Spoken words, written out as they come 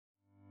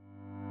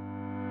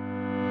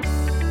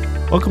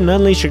Welcome to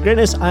Unleash Your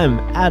Greatness. I'm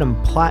Adam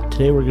Platt.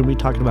 Today we're going to be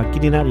talking about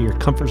getting out of your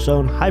comfort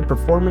zone, high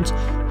performance,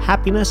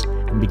 happiness,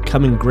 and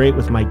becoming great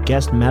with my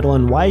guest,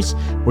 Madeline Weiss.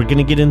 We're going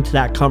to get into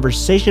that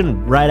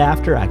conversation right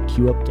after I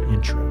cue up the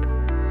intro.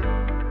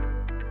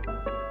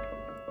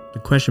 The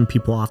question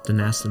people often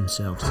ask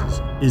themselves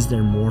is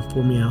there more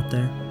for me out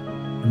there?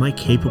 Am I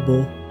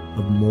capable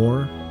of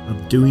more,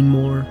 of doing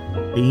more,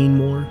 being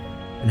more,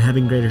 and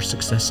having greater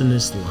success in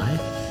this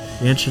life?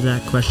 The answer to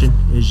that question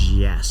is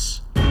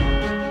yes.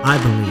 I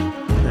believe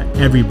that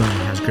everybody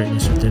has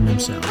greatness within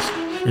themselves,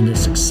 and that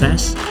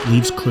success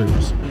leaves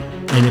clues.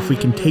 And if we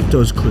can take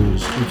those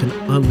clues, we can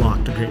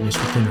unlock the greatness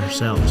within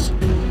ourselves.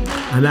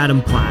 I'm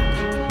Adam Platt,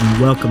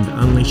 and welcome to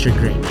Unleash Your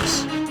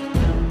Greatness.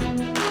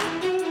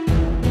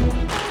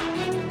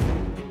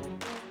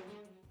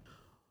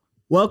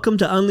 Welcome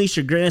to Unleash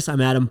Your Greatness. I'm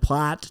Adam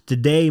Platt.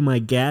 Today, my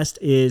guest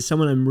is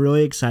someone I'm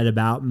really excited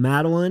about.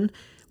 Madeline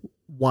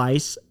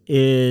Weiss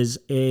is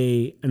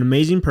an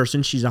amazing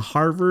person. She's a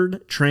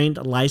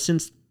Harvard-trained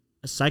licensed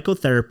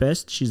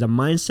psychotherapist. She's a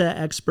mindset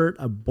expert,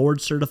 a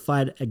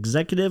board-certified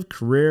executive,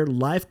 career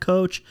life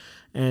coach,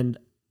 and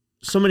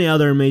so many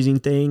other amazing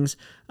things.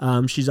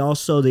 She's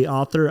also the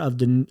author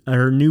of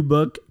her new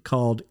book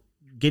called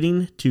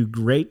Getting to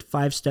Great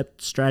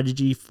 5-Step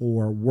Strategy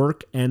for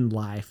Work and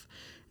Life.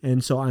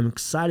 And so I'm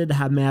excited to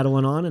have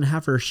Madeline on and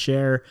have her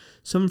share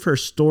some of her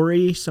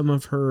story, some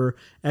of her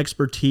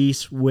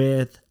expertise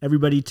with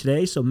everybody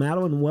today. So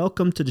Madeline,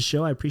 welcome to the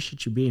show. I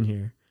appreciate you being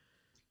here.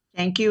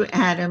 Thank you,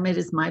 Adam. It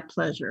is my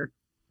pleasure.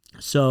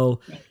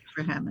 So thank you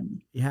for having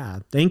me. Yeah,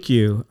 thank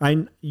you.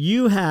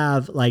 You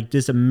have like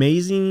this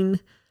amazing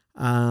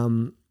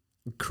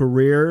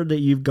career that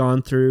you've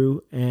gone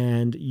through,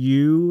 and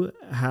you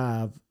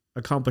have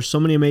accomplished so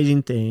many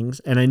amazing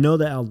things. And I know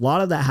that a lot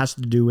of that has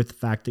to do with the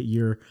fact that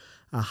you're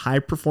a high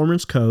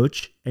performance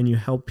coach and you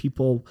help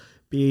people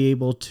be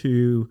able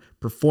to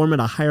perform at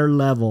a higher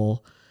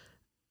level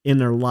in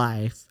their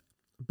life.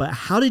 But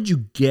how did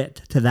you get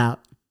to that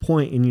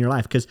point in your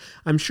life? Because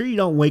I'm sure you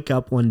don't wake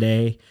up one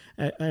day,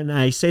 and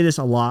I say this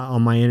a lot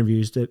on my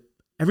interviews, that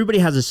everybody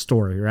has a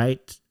story,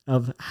 right,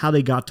 of how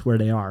they got to where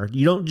they are.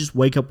 You don't just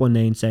wake up one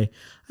day and say,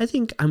 I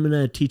think I'm going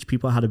to teach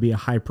people how to be a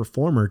high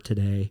performer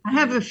today. I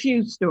have a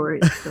few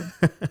stories. So,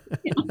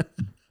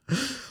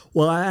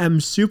 Well,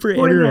 I'm super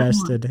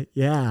interested.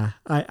 Yeah.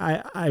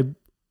 I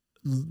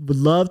would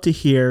love to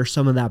hear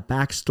some of that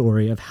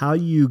backstory of how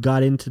you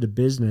got into the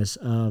business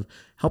of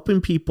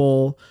helping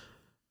people,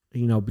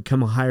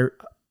 become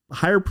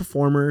higher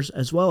performers,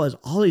 as well as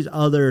all these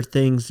other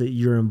things that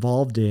you're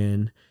involved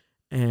in.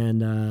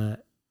 And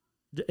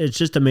it's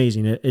just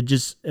amazing.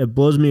 It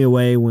blows me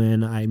away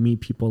when I meet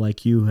people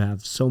like you who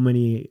have so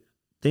many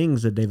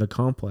things that they've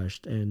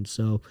accomplished. And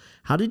so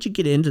how did you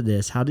get into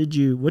this?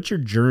 What's your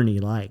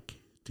journey like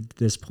to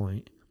this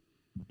point?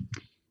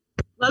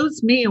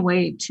 Blows me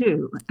away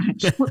too,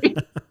 actually.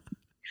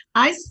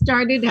 I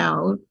started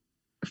out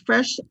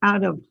fresh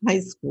out of high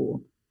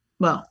school.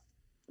 Well,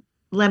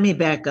 let me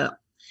back up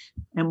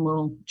and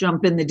we'll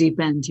jump in the deep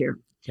end here.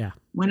 Yeah.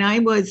 When I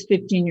was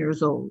 15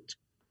 years old,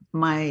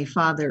 my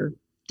father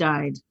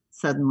died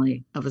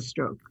suddenly of a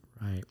stroke.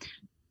 Right.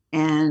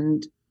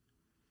 And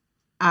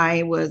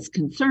I was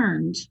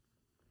concerned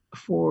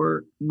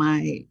for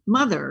my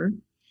mother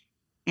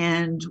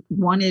and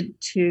wanted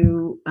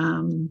to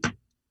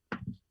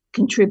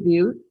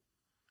contribute.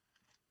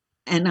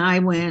 And I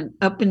went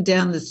up and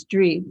down the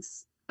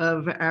streets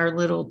of our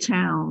little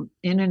town,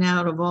 in and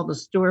out of all the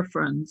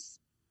storefronts,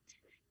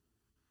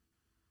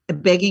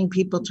 begging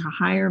people to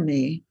hire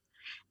me.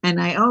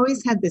 And I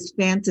always had this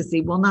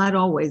fantasy, well, not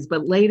always,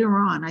 but later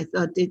on, I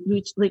thought,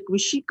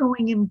 was she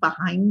going in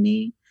behind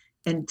me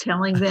and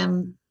telling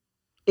them,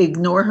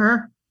 ignore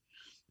her?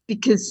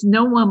 Because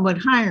no one would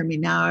hire me.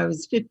 Now I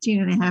was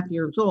 15 and a half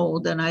years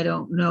old, and I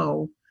don't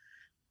know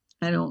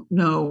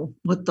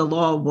what the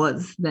law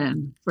was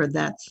then for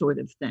that sort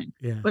of thing.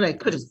 Yeah. But I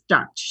could have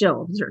stocked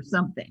shelves or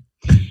something.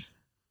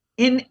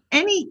 In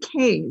any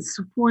case,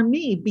 for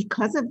me,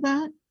 because of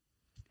that,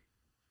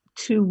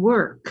 to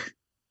work,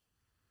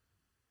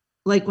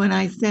 like when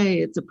I say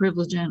it's a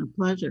privilege and a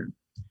pleasure,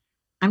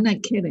 I'm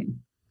not kidding.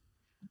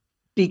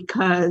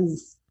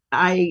 Because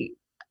I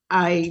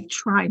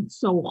tried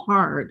so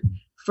hard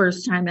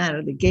first time out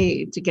of the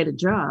gate to get a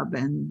job,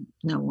 and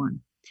no one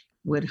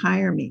would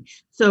hire me.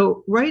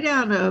 So right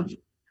out of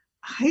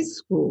high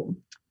school,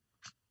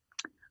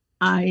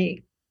 I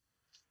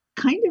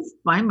kind of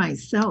by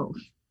myself,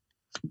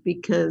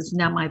 because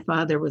now my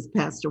father was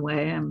passed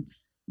away and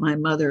my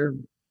mother,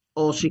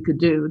 all she could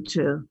do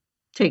to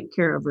take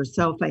care of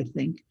herself, I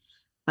think,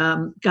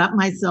 got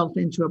myself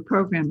into a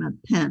program at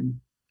Penn.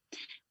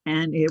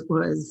 And it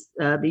was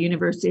the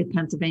University of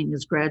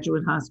Pennsylvania's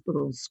Graduate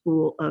Hospital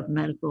School of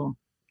Medical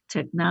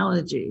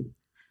Technology.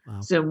 Wow.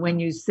 So when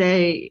you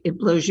say it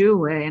blows you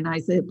away, and I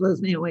say it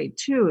blows me away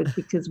too, it's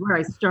because where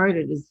I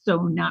started is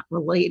so not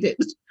related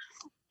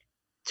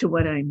to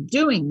what I'm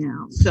doing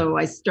now. So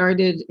I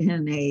started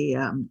in a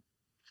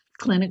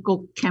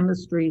clinical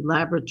chemistry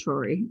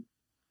laboratory,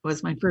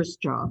 was my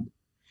first job.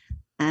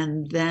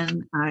 And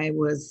then I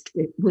was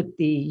with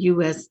the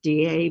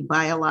USDA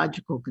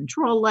Biological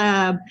Control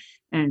Lab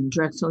and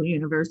Drexel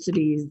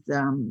University's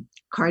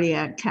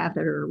Cardiac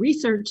Catheter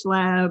Research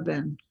Lab.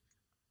 And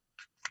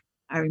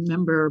I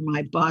remember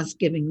my boss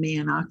giving me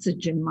an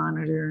oxygen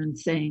monitor and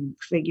saying,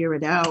 figure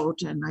it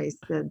out. And I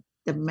said,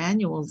 the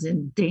manual's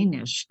in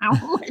Danish. How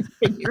am I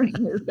figuring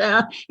this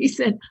out? He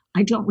said,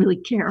 I don't really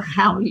care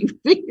how you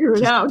figure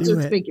it out,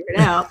 just figure it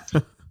out.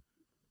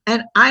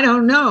 And I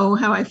don't know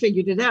how I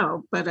figured it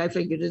out, but I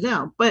figured it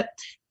out. But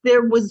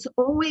there was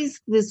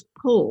always this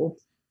pull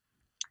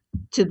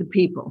to the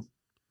people.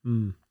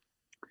 Mm.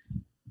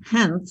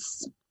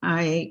 Hence,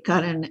 I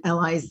got an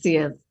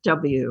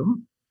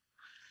LICSW.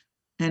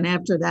 And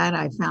after that,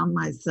 I found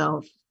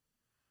myself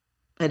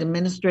an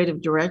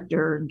administrative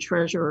director and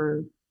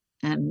treasurer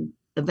and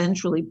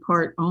eventually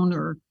part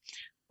owner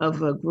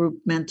of a group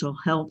mental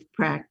health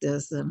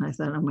practice. And I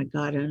thought, oh my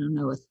God, I don't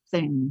know a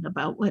thing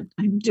about what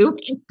I'm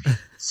doing.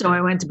 So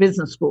I went to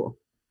business school.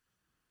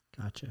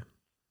 Gotcha.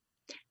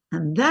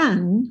 And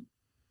then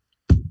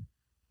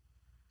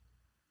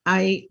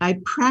I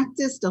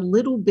practiced a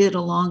little bit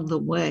along the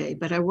way,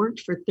 but I worked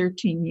for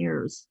 13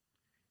 years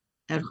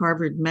at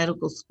Harvard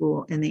Medical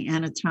School in the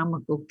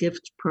anatomical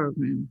gift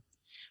program,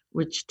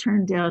 which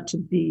turned out to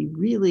be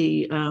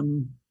really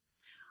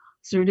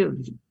sort of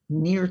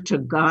near to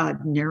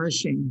God,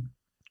 nourishing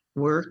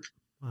work.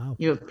 Wow.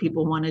 You know, if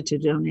people wanted to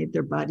donate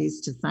their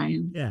bodies to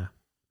science, Yeah,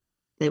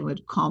 they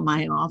would call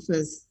my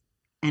office.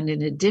 And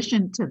in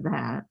addition to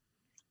that,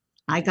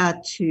 I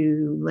got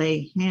to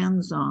lay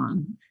hands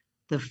on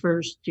the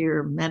first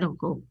year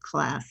medical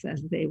class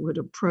as they would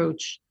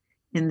approach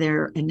in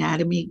their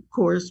anatomy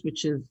course,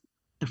 which is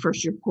a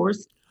first year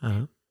course.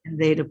 uh-huh. And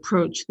they'd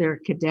approach their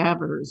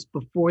cadavers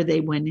before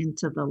they went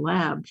into the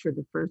lab for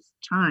the first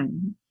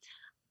time.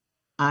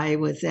 I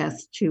was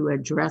asked to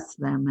address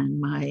them,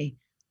 and my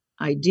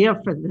idea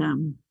for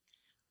them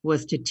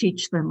was to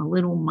teach them a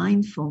little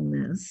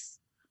mindfulness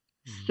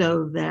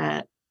so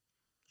that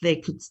they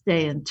could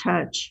stay in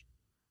touch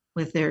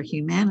with their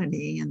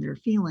humanity and their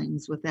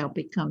feelings without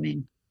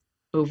becoming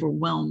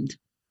overwhelmed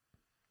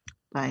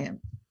by it.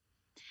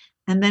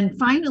 And then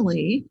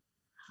finally,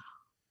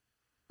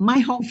 my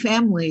whole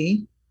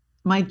family,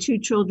 my 2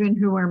 children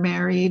who are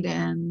married,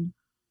 and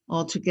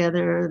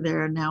altogether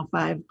there are now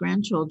 5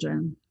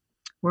 grandchildren,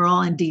 were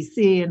all in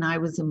DC and I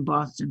was in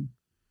Boston.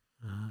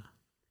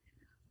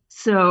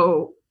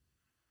 So,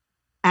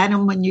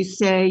 Adam, when you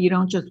say you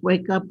don't just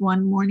wake up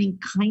one morning,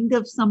 kind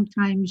of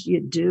sometimes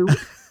you do.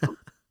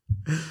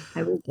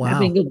 I was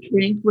having a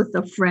drink with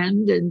a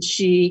friend, and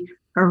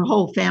her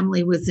whole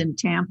family was in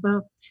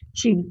Tampa.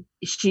 She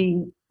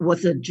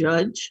was a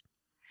judge,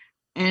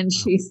 and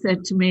she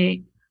said to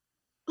me,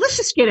 let's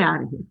just get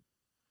out of here.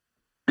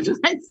 And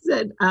I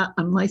said,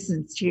 I'm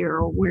licensed here,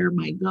 or where am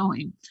I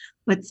going?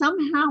 But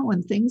somehow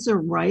when things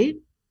are right,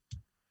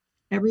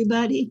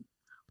 everybody,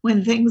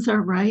 when things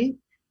are right,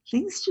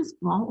 things just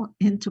fall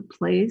into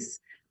place.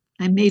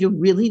 I made a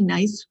really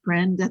nice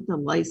friend at the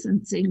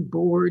licensing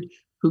board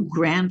who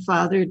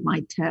grandfathered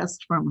my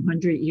test from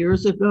 100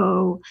 years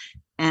ago.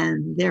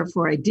 And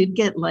therefore I did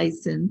get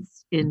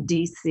licensed in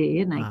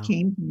DC, and I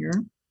came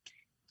here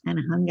and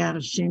hung out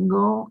a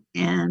shingle,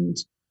 and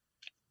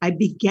I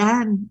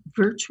began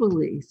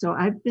virtually. So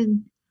I've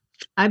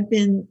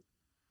been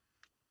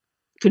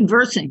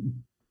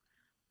conversing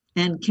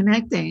and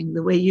connecting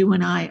the way you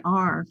and I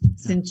are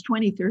since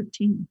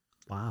 2013.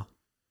 Wow.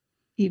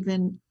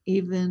 Even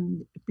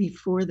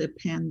before the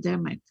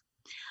pandemic.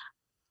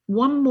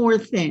 One more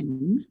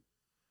thing,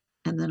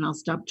 and then I'll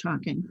stop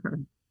talking for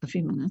a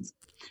few minutes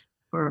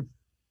or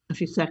a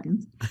few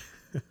seconds.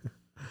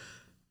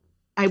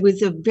 I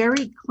was a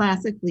very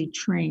classically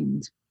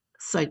trained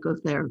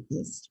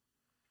psychotherapist.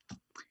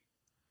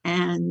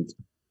 And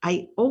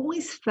I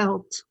always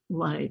felt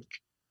like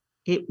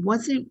it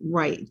wasn't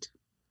right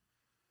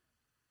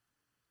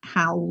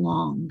how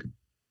long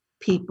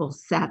people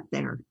sat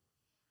there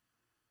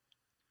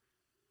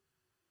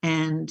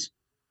and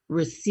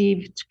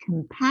received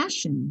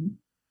compassion.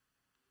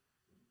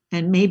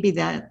 And maybe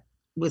that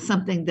was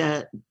something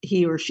that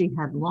he or she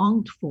had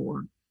longed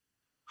for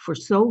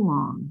so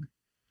long.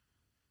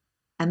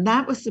 And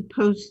that was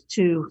supposed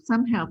to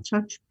somehow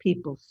touch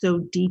people so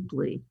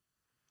deeply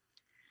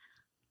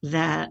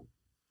that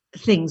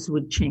things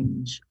would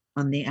change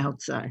on the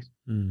outside.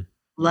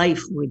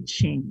 Life would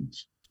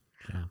change.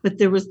 Yeah. But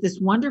there was this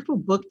wonderful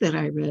book that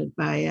I read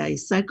by a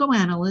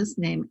psychoanalyst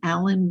named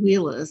Alan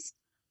Wheelis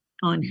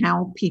on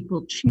how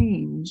people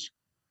change.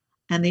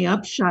 And the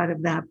upshot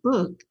of that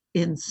book,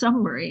 in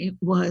summary,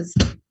 was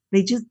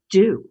they just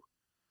do.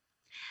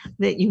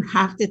 That you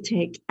have to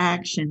take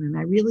action. And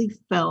I really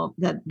felt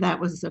that that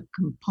was a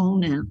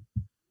component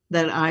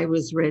that I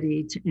was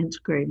ready to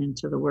integrate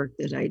into the work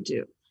that I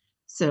do.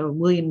 So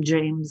William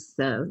James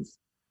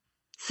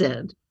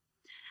said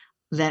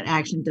that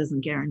action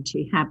doesn't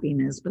guarantee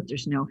happiness, but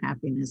there's no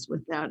happiness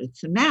without it.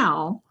 So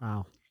now,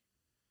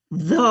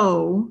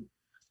 though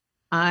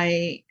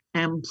I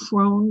am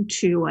prone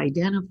to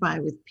identify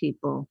with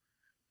people,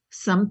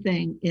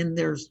 something in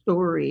their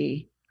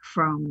story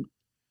from,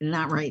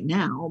 not right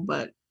now,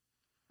 but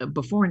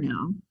before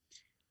now,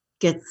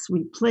 gets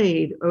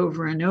replayed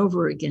over and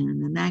over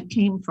again. And that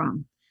came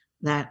from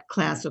that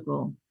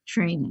classical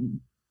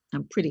training.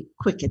 I'm pretty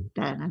quick at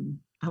that, and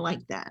I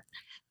like that.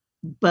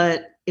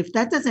 But if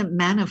that doesn't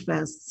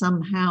manifest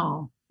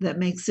somehow that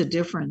makes a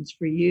difference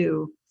for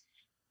you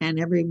and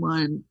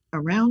everyone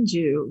around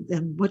you,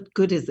 then what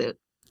good is it?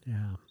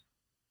 Yeah.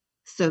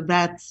 So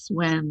that's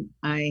when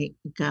I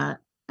got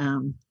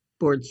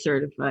board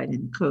certified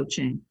in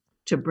coaching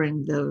to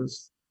bring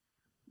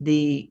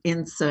the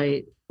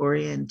insight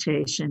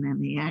orientation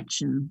and the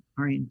action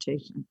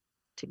orientation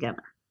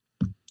together.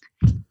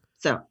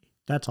 So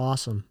That's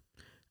awesome.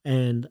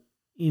 And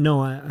you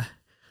know,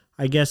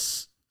 I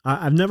guess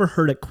I've never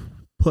heard it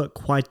put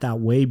quite that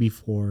way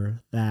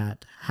before.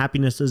 That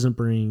happiness doesn't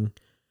bring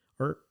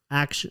or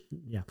action.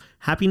 Yeah,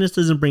 happiness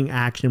doesn't bring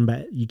action,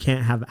 but you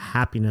can't have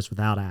happiness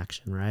without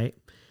action, right?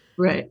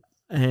 right.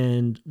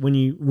 And when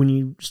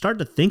you start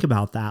to think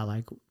about that,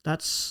 like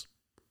that's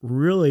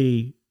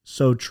really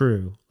so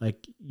true.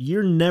 Like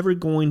you're never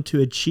going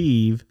to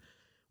achieve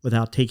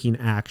without taking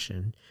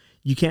action.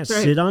 You can't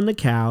Right. sit on the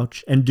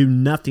couch and do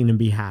nothing and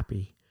be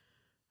happy.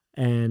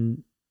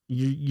 And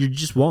you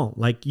just won't.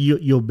 Like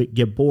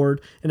get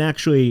bored. And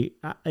actually,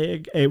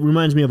 it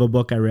reminds me of a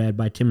book I read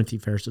by Timothy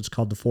Ferriss. It's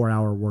called The 4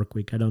 Hour Work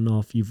Week. I don't know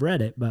if you've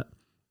read it, but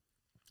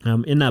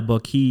in that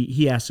book,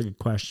 he asks a good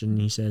question.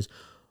 He says,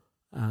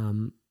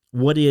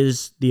 "What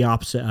is the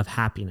opposite of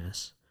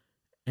happiness?"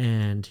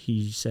 And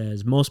he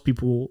says most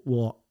people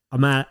will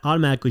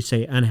automatically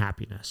say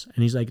unhappiness.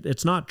 And he's like,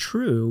 "It's not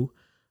true.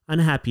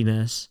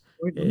 Unhappiness,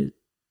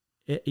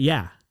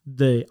 yeah,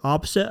 the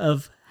opposite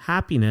of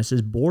happiness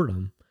is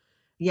boredom."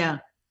 Yeah.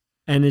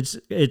 And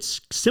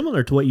it's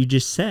similar to what you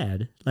just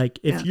said. Like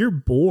if Yeah. you're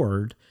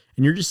bored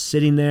and you're just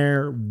sitting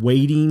there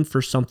waiting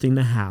for something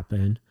to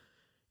happen,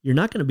 you're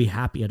not going to be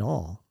happy at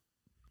all.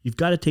 You've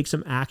got to take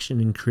some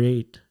action and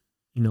create,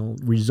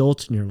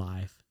 results in your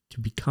life to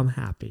become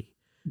happy.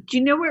 Do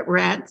you know what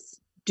rats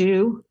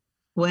do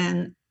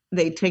when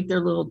they take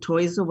their little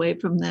toys away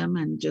from them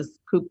and just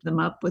coop them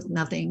up with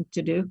nothing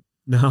to do?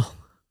 No.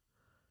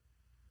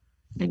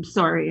 I'm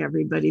sorry,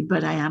 everybody,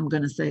 but I am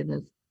going to say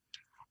this.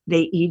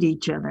 They eat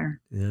each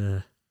other.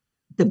 Yeah.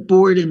 The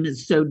boredom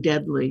is so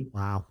deadly.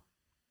 Wow.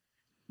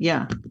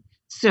 Yeah.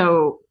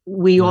 So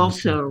we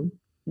Interesting. also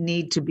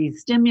need to be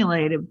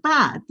stimulated,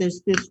 but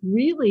there's this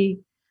really,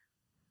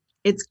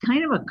 it's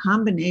kind of a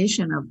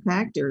combination of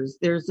factors.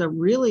 There's a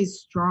really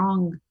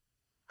strong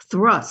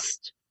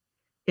thrust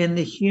in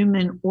the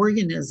human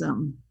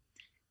organism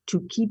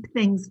to keep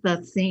things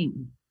the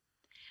same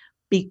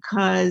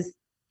because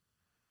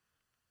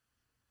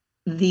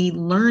the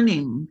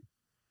learning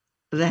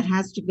that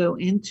has to go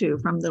into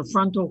from the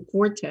frontal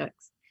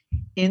cortex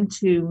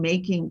into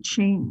making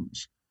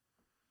change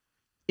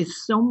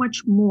is so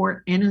much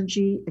more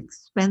energy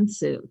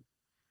expensive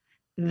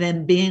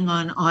than being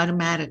on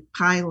automatic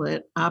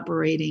pilot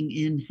operating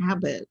in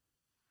habit.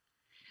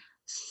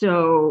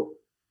 So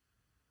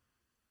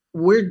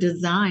we're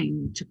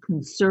designed to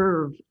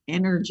conserve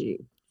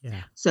energy.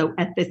 Yeah. So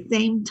at the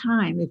same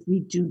time, if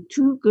we do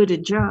too good a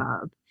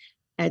job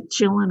at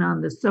chilling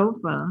on the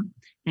sofa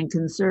and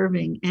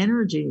conserving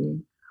energy,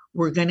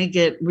 we're going to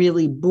get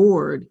really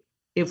bored.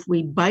 If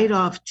we bite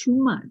off too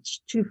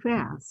much too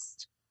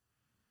fast,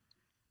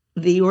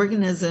 the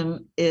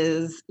organism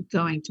is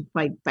going to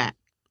fight back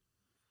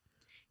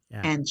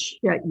and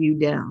shut you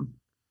down,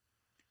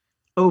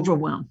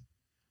 overwhelm.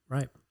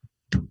 Right.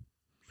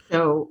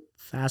 So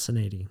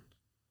fascinating.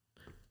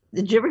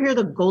 Did you ever hear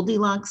the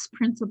Goldilocks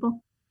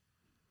principle?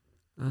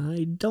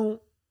 I don't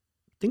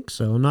think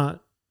so.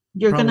 Not.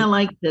 You're going to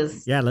like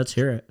this. Yeah, let's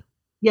hear it.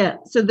 Yeah.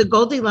 So the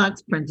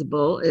Goldilocks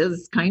principle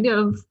is kind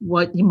of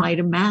what you might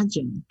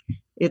imagine.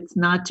 It's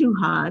not too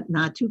hot,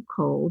 not too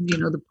cold. You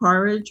know, the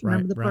porridge,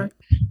 remember the porridge?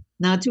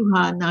 Not too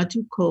hot, not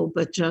too cold,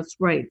 but just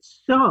right.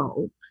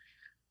 So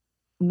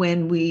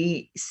when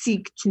we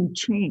seek to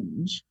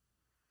change,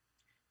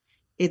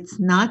 it's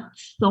not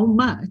so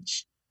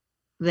much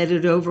that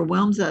it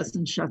overwhelms us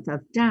and shuts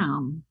us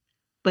down,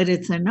 but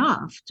it's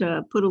enough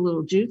to put a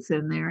little juice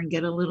in there and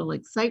get a little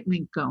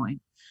excitement going.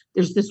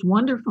 There's this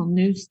wonderful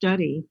new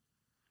study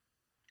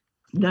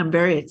that I'm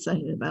very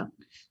excited about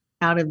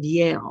out of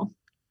Yale,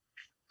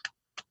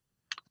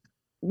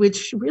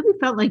 which really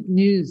felt like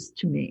news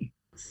to me.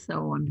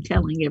 So I'm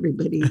telling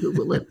everybody who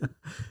will listen.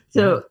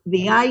 So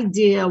the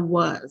idea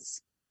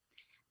was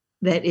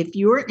that if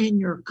you're in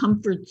your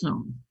comfort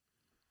zone,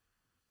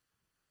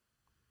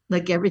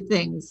 like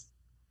everything's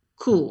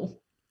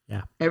cool,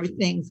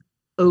 everything's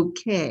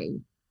okay,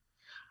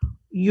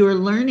 your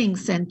learning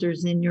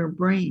centers in your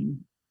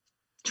brain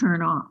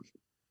turn off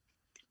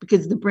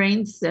because the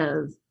brain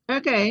says,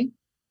 okay,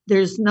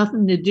 there's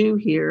nothing to do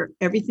here.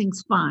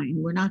 Everything's fine.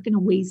 We're not going to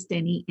waste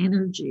any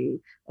energy.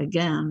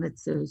 Again,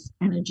 it's those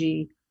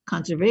energy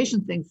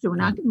conservation things. So we're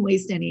not going to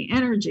waste any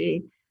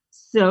energy.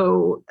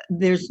 So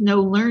there's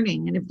no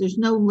learning. And if there's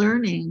no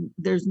learning,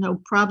 there's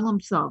no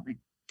problem solving.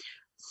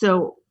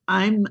 So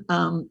I'm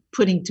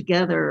putting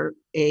together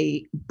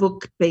a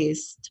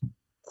book-based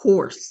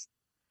course.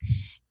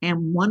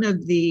 And one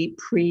of the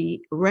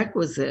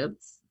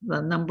prerequisites,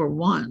 the number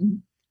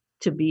one,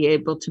 to be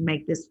able to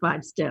make this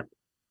 5-step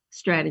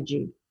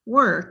strategy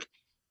work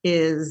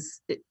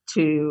is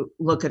to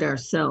look at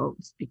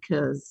ourselves,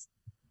 because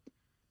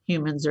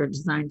humans are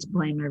designed to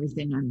blame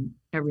everything on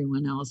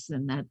everyone else,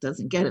 and that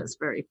doesn't get us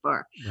very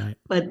far. Right.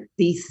 But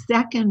the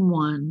second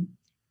one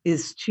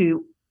is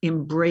to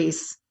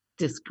embrace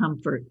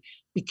discomfort,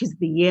 because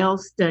the Yale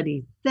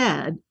study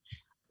said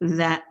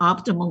that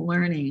optimal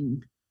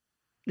learning,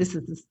 this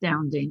is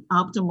astounding,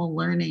 optimal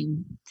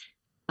learning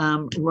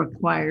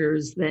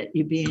requires that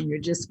you be in your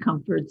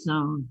discomfort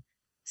zone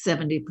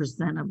 70%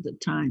 of the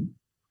time.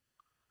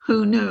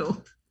 Who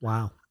knew?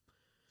 Wow.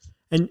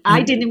 And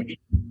I didn't,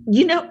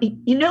 you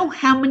know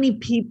how many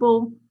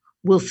people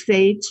will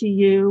say to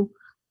you,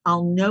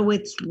 I'll know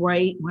it's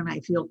right when I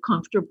feel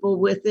comfortable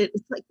with it.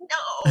 It's like,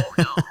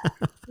 no,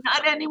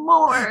 not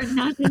anymore.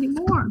 Not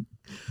anymore.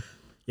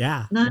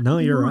 Yeah. Not No,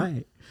 you're anymore.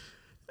 right.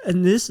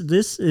 And this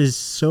is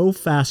so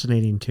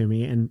fascinating to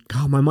me. And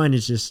God, my mind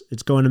is just,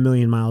 it's going a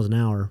million miles an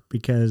hour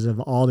because of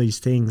all these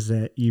things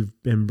that you've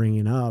been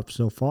bringing up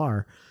so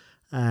far.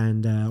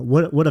 And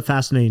what a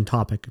fascinating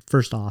topic.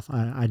 First off,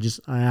 I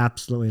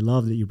absolutely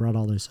love that you brought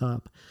all this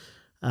up,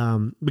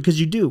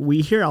 because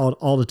we hear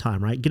all the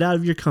time, right? Get out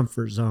of your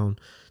comfort zone.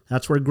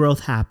 That's where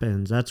growth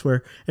happens. That's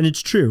where, and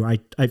it's true.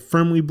 I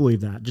firmly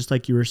believe that, just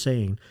like you were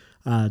saying,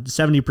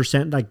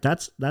 70%, like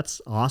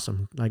that's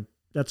awesome. Like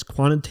that's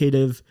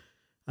quantitative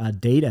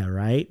data,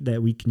 right?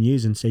 That we can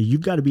use and say,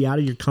 you've got to be out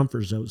of your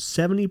comfort zone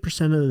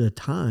 70% of the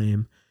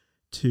time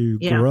to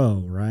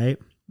grow, right?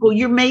 Well,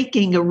 you're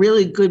making a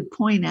really good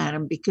point,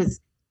 Adam,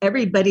 because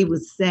everybody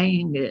was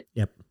saying it.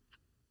 Yep.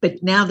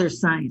 But now there's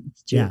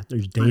science too. Yeah,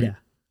 there's data.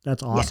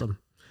 That's awesome.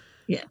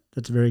 Yeah.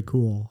 That's very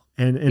cool.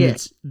 And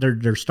it's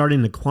they're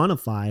starting to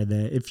quantify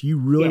that if you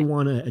really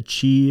want to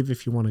achieve,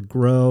 if you want to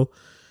grow,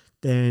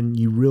 then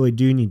you really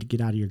do need to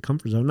get out of your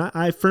comfort zone.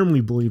 I firmly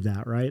believe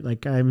that, right?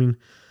 Like, I mean,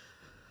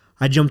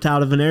 I jumped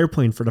out of an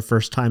airplane for the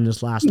first time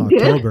this last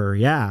October.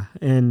 Yeah.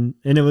 And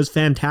it was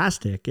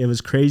fantastic. It was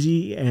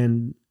crazy.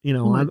 And, you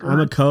know, I'm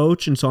a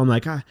coach. And so I'm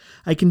like,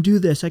 I can do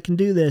this. I can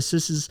do this.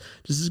 This is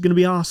going to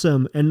be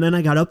awesome. And then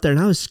I got up there and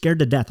I was scared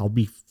to death. I'll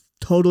be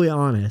totally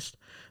honest.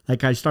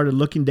 Like I started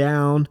looking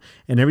down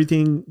and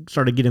everything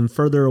started getting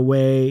further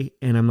away.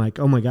 And I'm like,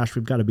 oh my gosh,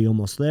 we've got to be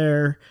almost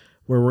there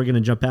where we're going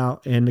to jump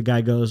out. And the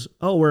guy goes,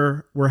 oh,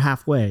 we're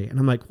halfway. And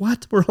I'm like,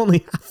 what? We're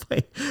only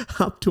halfway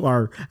up to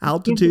our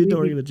altitude that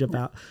we're going to jump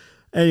out.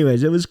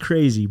 Anyways, it was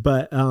crazy.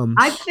 But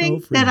I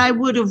think that I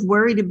would have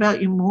worried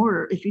about you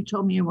more if you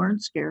told me you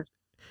weren't scared.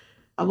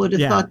 I would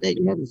have thought that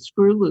you had a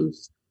screw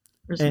loose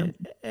or something.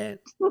 And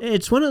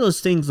it's one of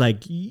those things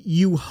like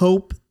you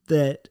hope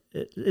that,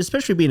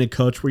 especially being a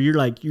coach, where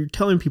you're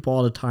telling people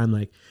all the time,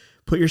 like,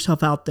 put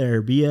yourself out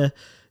there,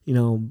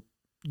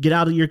 get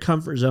out of your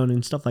comfort zone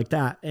and stuff like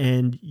that.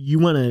 And you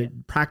want to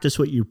practice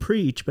what you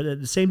preach. But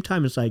at the same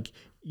time, it's like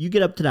you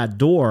get up to that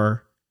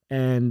door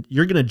and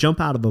you're going to jump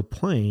out of a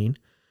plane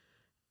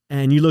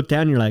and you look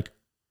down and you're like,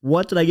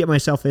 what did I get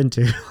myself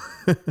into?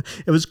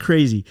 It was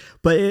crazy.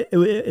 But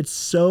it's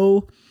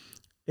so,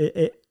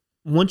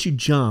 once you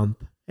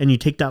jump and you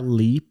take that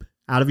leap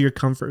out of your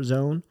comfort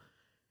zone,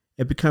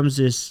 it becomes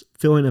this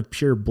feeling of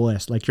pure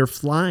bliss. Like you're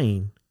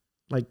flying.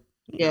 Like,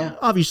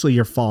 obviously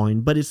you're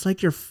falling, but it's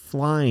like you're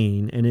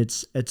flying and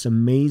it's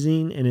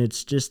amazing. And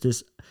it's just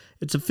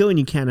it's a feeling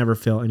you can't ever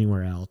feel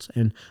anywhere else.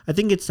 And I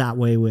think it's that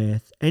way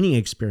with any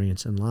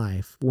experience in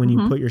life when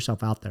you put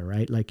yourself out there,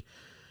 right? Like,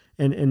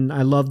 and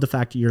I love the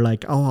fact that you're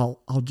like, oh,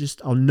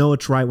 I'll know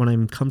it's right when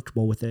I'm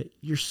comfortable with it.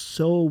 You're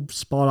so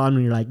spot on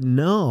when you're like,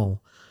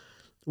 no,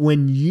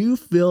 when you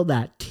feel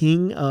that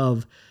ting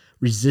of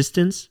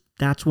resistance,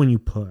 that's when you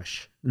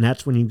push and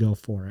that's when you go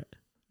for it,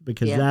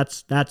 because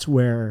that's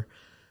where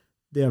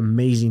the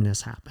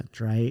amazingness happens,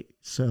 right?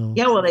 So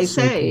well, they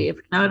say if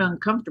you're not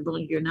uncomfortable,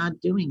 you're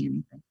not doing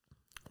anything,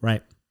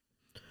 right?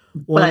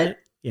 Well, but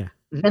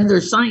then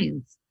there's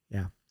science,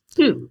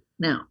 too.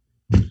 Now,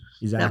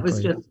 exactly. That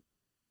was just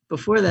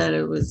before that.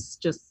 It was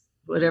just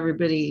what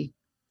everybody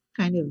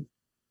kind of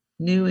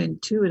knew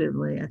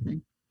intuitively, I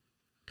think.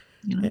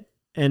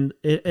 And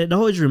it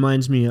always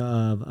reminds me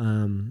of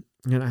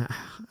and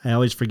I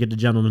always forget the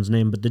gentleman's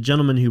name, but the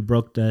gentleman who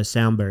broke the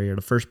sound barrier,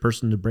 the first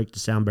person to break the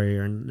sound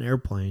barrier in an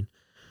airplane,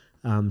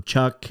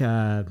 Chuck,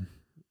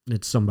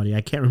 it's somebody,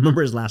 I can't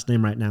remember his last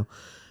name right now.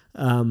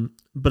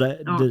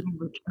 But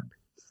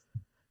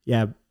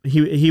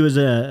he was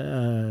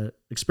a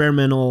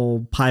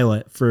experimental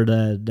pilot for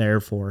the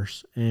Air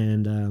Force,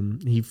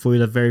 and he flew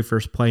the very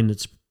first plane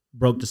that's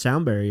broke the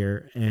sound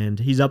barrier, and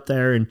he's up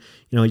there and,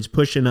 he's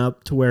pushing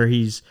up to where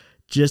he's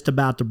just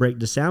about to break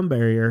the sound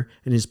barrier,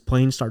 and his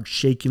plane starts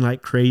shaking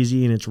like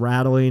crazy and it's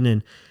rattling,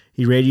 and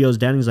he radios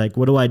down. He's like,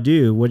 what do I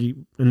do?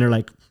 And they're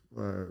like,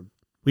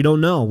 we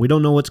don't know. We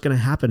don't know what's going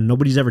to happen.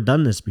 Nobody's ever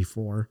done this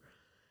before.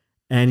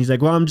 And he's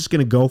like, well, I'm just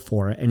going to go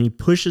for it. And he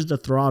pushes the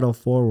throttle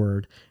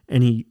forward,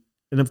 and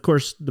of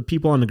course the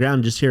people on the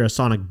ground just hear a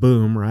sonic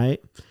boom,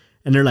 right?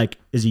 And they're like,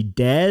 is he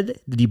dead?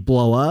 Did he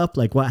blow up?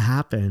 Like, what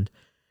happened?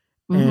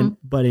 Mm-hmm.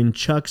 But in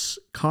Chuck's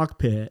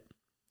cockpit,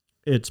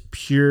 it's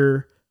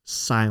pure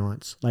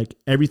silence. Like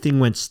everything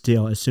went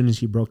still as soon as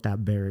he broke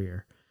that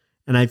barrier.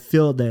 And I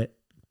feel that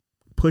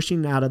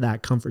pushing out of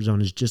that comfort zone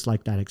is just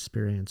like that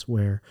experience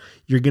where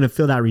you're going to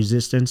feel that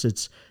resistance.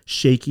 It's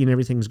shaking,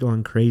 everything's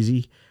going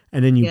crazy.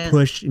 And then you Yes.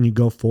 push and you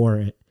go for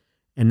it.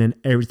 And then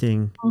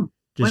everything Oh, what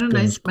just a goes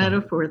nice quiet.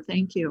 metaphor.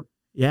 Thank you.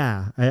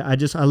 Yeah. I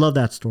love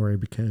that story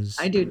because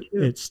I do too.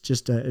 it's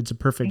a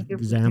perfect Thank you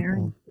for example.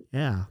 sharing.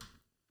 Yeah.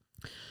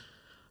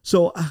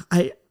 So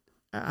I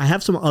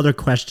have some other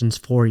questions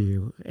for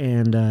you,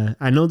 and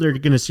I know they're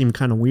going to seem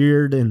kind of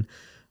weird, and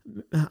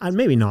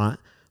maybe not,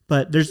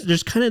 but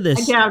there's kind of I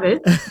this. doubt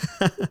it.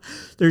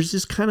 There's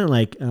this kind of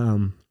like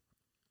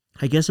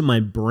I guess in my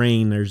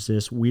brain there's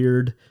this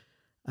weird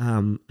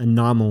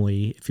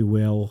anomaly, if you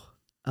will,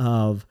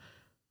 of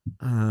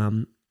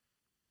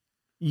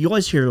you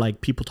always hear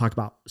like people talk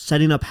about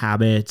setting up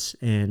habits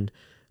and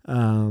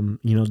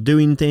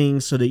doing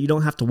things so that you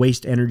don't have to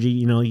waste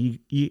energy. And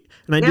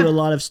I do a Yeah.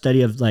 lot of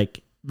study of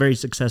like very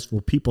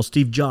successful people,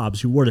 Steve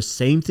Jobs, who wore the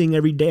same thing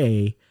every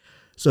day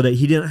so that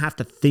he didn't have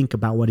to think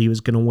about what he was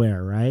going to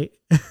wear. Right.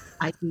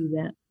 I do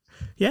that.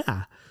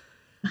 Yeah.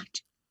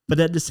 But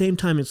at the same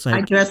time, it's I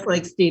like, dress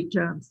like Steve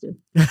Jobs did.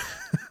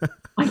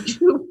 I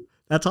do.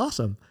 that's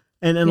awesome.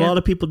 And a Yeah. lot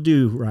of people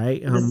do,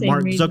 right? For the same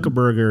Mark reason.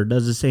 Zuckerberg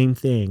does the same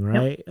thing,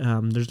 right?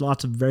 There's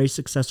lots of very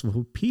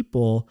successful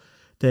people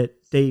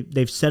that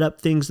they've set up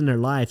things in their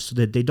life so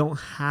that they don't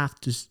have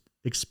to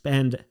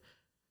expend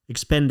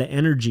the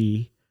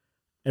energy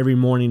every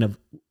morning of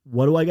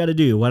what do I got to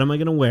do? What am I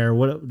going to wear?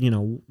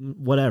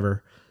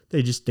 Whatever.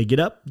 They get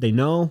up, they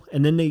know,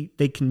 and then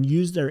they can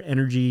use their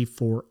energy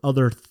for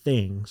other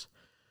things.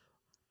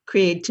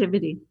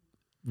 Creativity.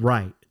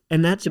 Right.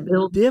 And that's To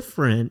build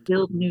different.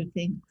 Build new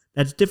things.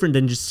 That's different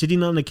than just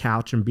sitting on the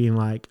couch and being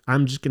like,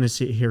 I'm just going to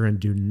sit here and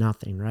do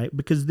nothing, right?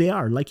 Because they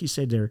are, like you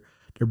said, they're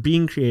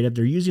being creative.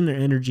 They're using their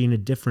energy in a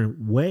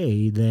different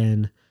way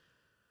than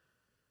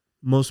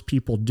most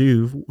people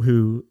do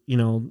who,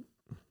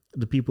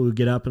 the people who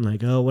get up and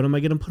like, oh, what am I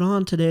going to put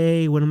on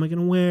today? What am I going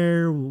to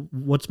wear?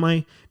 What's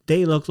my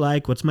day look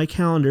like? What's my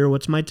calendar?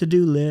 What's my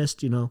to-do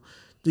list?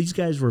 These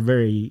guys were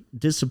very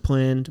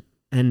disciplined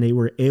and they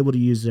were able to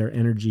use their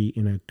energy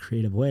in a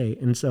creative way.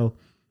 And so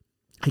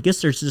I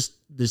guess there's this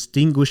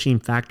distinguishing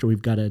factor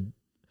we've got to,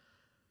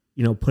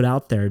 put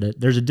out there that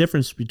there's a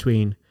difference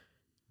between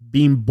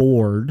being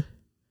bored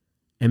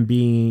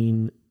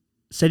and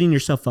setting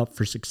yourself up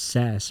for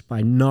success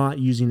by not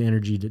using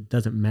energy that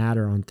doesn't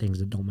matter on things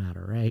that don't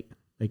matter, right?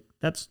 Like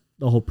that's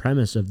the whole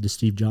premise of the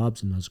Steve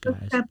Jobs and those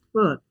guys. That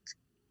book,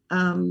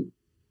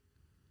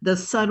 The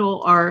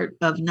Subtle Art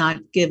of Not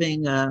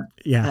Giving a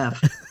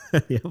F.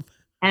 Yep.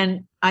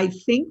 And I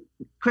think,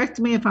 correct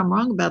me if I'm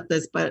wrong about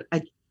this, but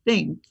I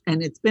think,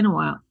 and it's been a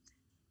while,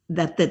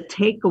 that the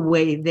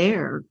takeaway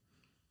there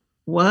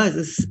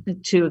was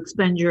to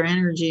expend your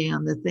energy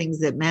on the things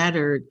that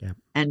mattered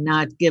and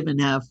not give an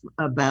F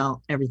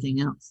about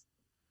everything else.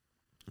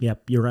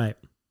 Yep, you're right.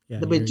 Yeah,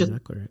 It you're just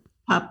exactly right.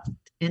 popped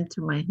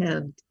into my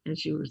head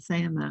as you were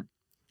saying that.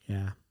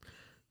 Yeah,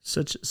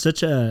 such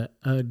a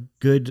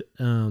good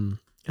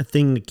a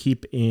thing to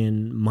keep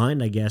in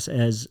mind, I guess,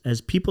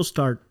 as people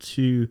start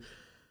to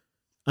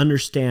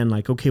understand,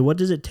 like, okay, what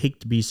does it take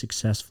to be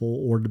successful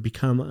or to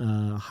become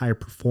a higher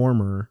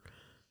performer,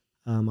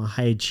 a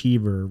high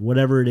achiever,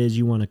 whatever it is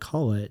you want to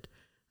call it.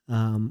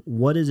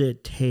 What does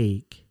it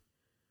take?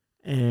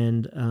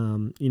 And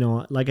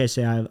like I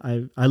say,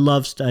 I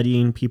love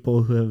studying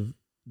people who have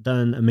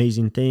done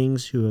amazing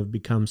things, who have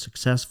become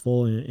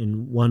successful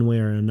in one way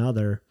or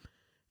another,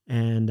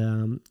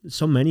 and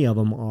so many of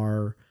them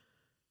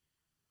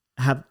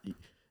have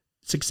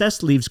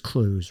success leaves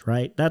clues,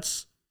 right?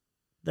 That's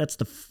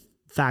the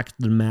fact of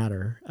the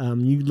matter.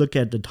 You look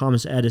at the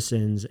Thomas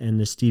Edisons and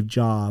the Steve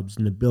Jobs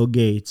and the Bill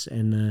Gates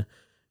and the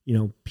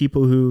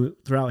people who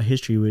throughout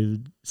history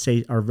would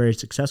say are very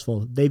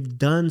successful. They've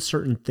done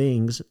certain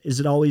things. Is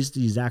it always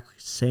the exact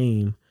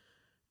same?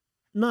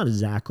 Not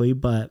exactly,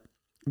 but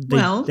they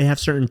have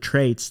certain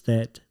traits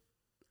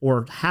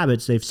or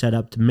habits they've set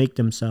up to make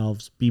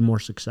themselves be more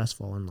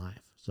successful in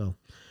life. So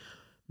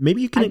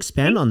maybe you can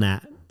expand on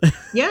that.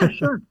 Yeah,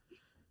 sure.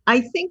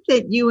 I think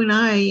that you and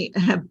I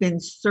have been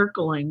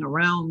circling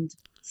around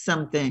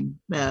something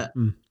that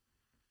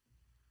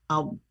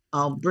I'll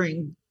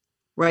bring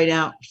right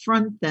out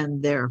front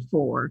then,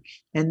 therefore.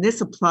 And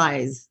this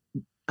applies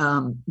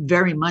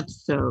very much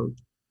so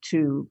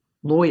to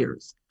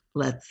lawyers,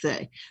 let's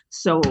say.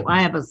 So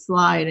I have a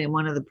slide in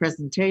one of the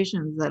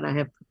presentations that I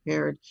have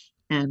prepared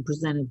and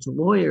presented to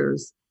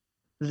lawyers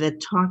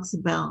that talks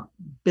about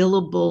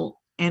billable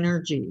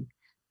energy.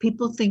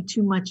 People think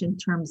too much in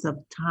terms of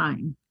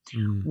time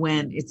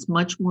when it's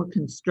much more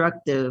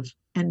constructive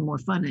and more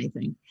fun, I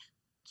think,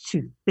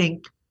 to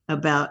think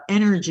about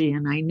energy.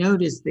 And I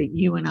noticed that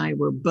you and I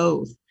were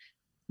both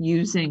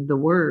using the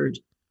word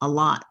a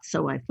lot.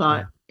 So I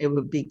thought it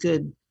would be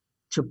good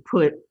to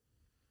put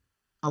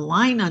a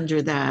line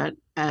under that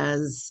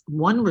as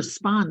one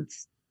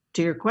response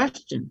to your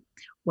question.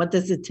 What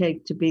does it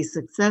take to be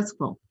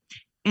successful?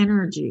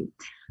 Energy.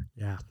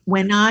 Yeah.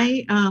 When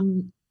I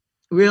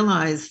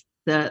realized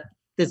that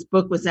this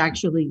book was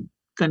actually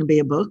going to be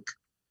a book,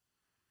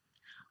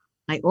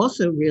 I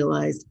also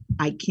realized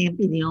I can't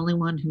be the only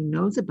one who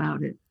knows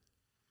about it.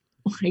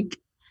 Like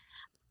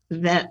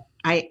that,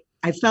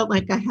 I felt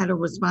like I had a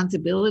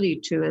responsibility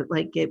to it,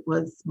 like it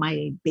was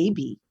my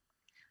baby,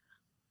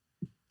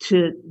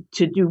 to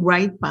do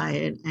right by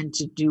it and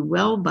to do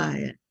well by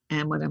it.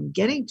 And what I'm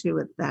getting to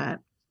with that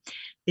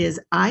is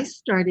I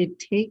started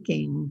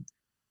taking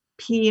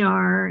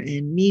PR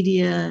and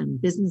media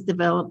and business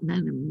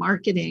development and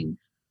marketing,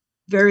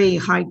 very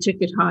high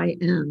ticket, high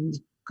end,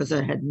 because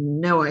I had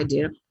no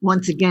idea.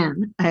 Once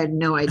again, I had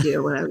no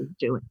idea what I was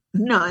doing,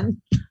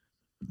 none.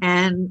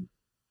 And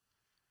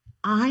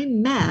I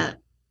met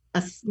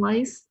a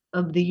slice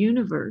of the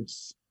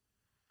universe.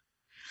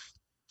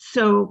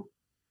 So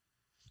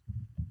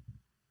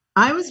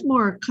I was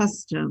more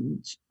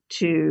accustomed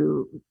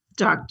to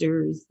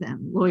doctors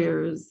and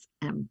lawyers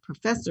and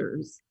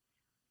professors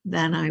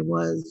than I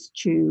was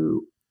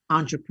to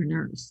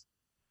entrepreneurs.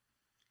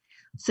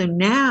 So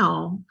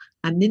now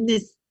I'm in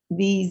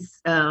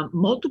these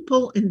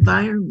multiple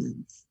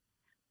environments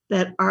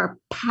that are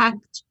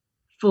packed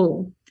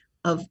full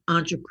of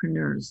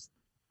entrepreneurs,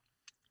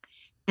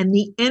 and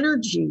the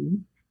energy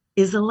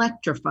is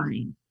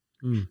electrifying,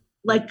 Mm.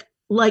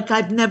 like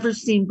I've never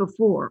seen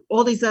before.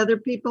 All these other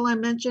people I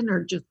mentioned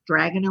are just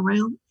dragging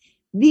around.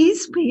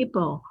 These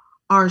people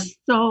are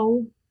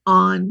so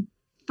on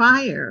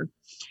fire.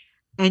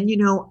 And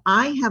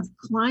I have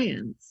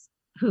clients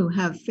who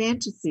have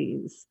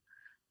fantasies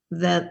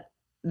that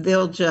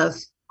they'll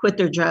just quit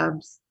their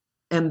jobs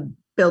and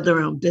build their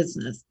own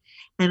business.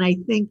 And I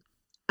think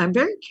I'm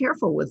very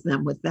careful with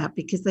them with that,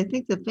 because I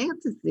think the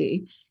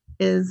fantasy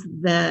is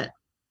that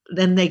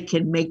then they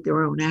can make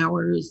their own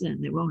hours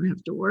and they won't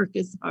have to work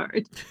as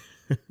hard.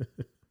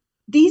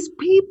 These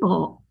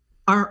people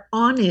are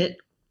on it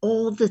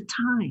all the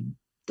time.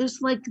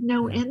 There's like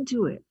no Yeah. end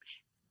to it.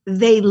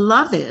 They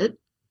love it,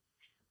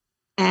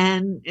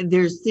 and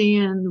they're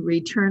seeing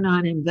return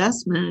on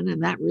investment,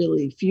 and that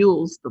really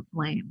fuels the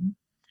flame.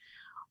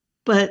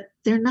 But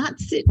they're not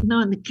sitting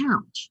on the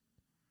couch.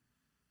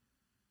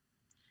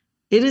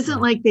 It isn't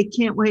Yeah. like they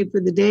can't wait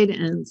for the day to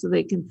end so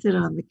they can sit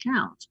on the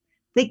couch.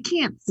 They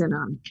can't sit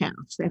on the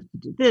couch. They have to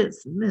do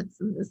this and this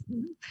and this.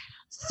 And this.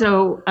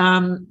 So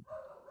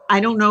I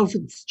don't know if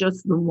it's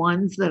just the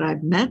ones that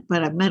I've met,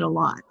 but I've met a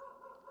lot.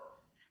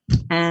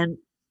 And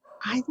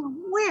I thought,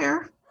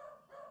 where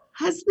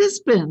has this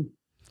been?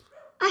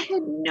 I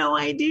had no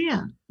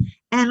idea.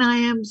 And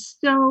I'm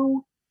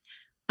so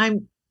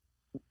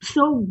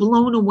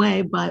blown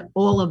away by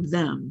all of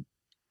them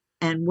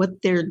and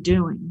what they're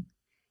doing,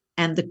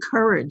 and the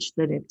courage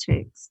that it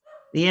takes,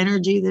 the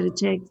energy that it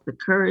takes, the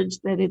courage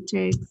that it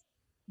takes,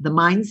 the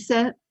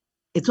mindset.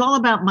 It's all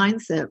about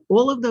mindset.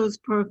 All of those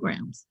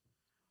programs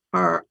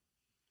are,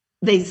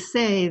 they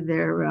say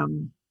their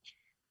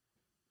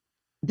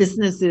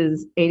business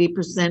is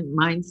 80%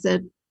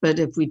 mindset, but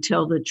if we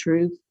tell the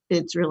truth,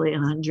 it's really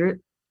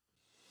 100.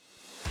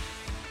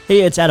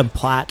 Hey, it's Adam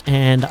Platt,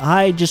 and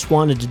I just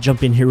wanted to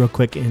jump in here real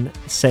quick and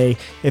say,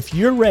 if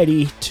you're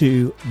ready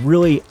to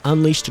really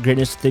unleash the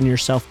greatness within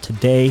yourself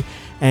today,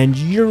 and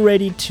you're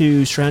ready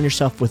to surround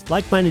yourself with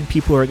like-minded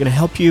people who are going to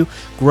help you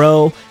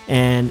grow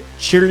and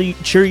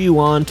cheer you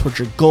on towards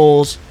your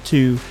goals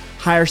to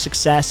higher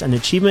success and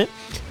achievement,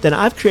 then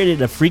I've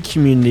created a free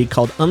community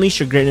called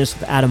Unleash Your Greatness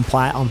with Adam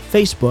Platt on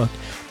Facebook.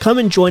 Come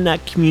and join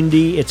that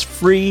community. It's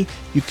free.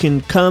 You can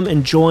come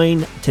and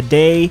join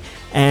today,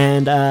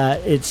 and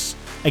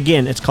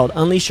it's called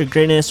Unleash Your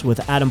Greatness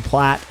with Adam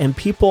Platt, and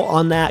people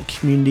on that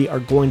community are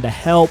going to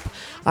help.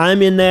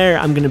 I'm in there.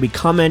 I'm going to be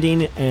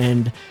commenting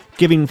and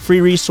giving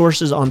free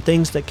resources on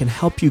things that can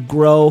help you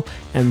grow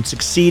and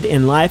succeed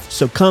in life.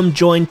 So come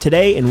join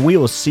today, and we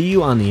will see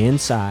you on the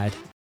inside.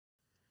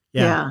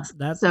 Yeah.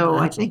 So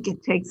I think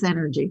it takes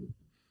energy.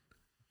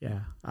 Yeah,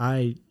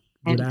 I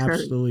would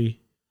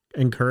absolutely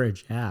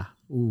encourage. Yeah.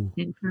 Ooh.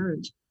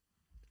 Encourage.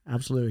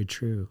 Absolutely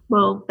true.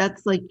 Well,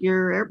 that's like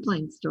your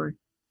airplane story.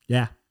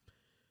 Yeah.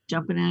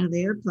 Jumping out of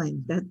the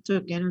airplane. That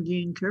took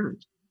energy and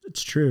courage.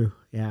 It's true.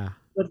 Yeah.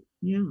 But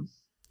yeah.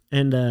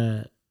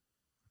 And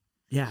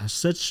yeah,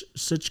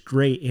 such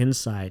great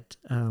insight.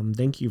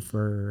 Thank you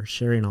for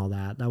sharing all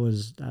that. That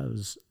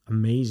was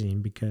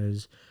amazing,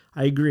 because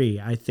I agree.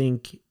 I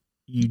think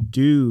you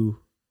do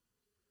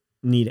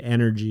need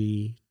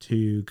energy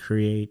to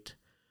create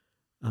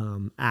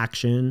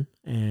action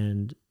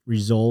and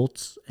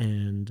results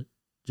and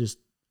just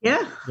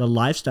the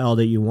lifestyle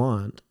that you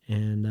want.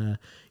 And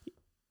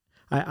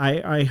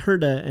I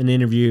heard an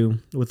interview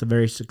with a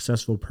very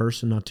successful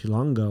person not too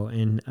long ago,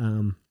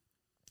 and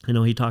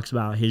he talks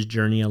about his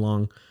journey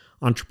along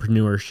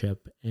entrepreneurship,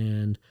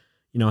 and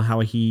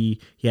how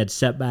he had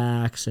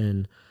setbacks,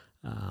 and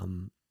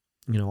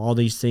all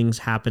these things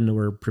happened that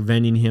were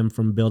preventing him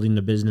from building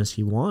the business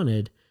he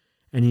wanted.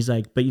 And he's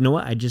like, but you know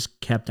what? I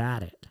just kept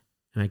at it.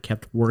 And I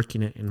kept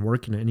working it and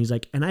working it. And he's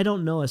like, and I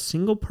don't know a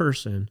single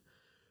person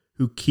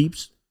who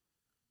keeps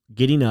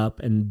getting up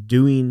and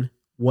doing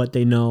what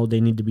they know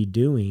they need to be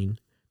doing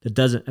that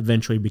doesn't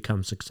eventually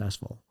become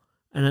successful.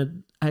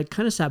 And I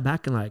kind of sat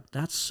back and like,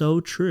 that's so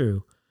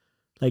true.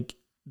 Like,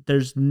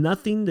 there's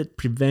nothing that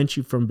prevents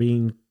you from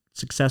being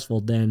successful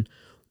than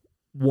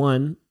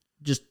one,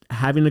 just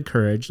having the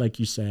courage, like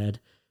you said,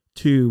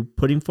 two,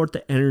 putting forth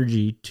the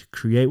energy to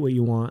create what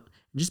you want,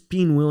 and just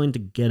being willing to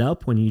get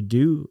up when you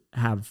do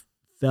have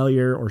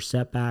failure or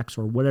setbacks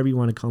or whatever you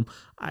want to call them.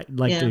 I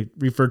like to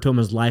refer to them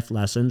as life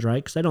lessons,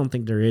 right? Because I don't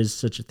think there is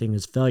such a thing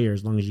as failure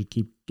as long as you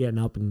keep getting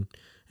up and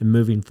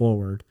moving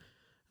forward.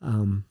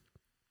 And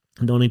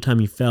the only time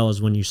you fail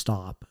is when you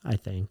stop, I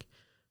think.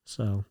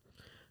 So,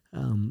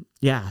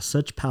 yeah,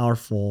 such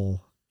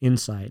powerful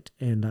insight.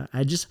 And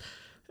I just,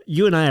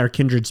 you and I are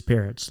kindred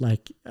spirits.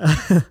 Like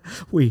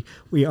we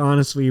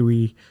honestly,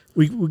 we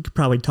could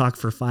probably talk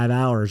for 5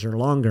 hours or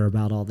longer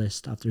about all this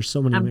stuff. There's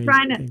so many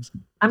amazing things.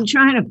 I'm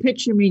trying to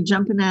picture me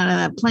jumping out of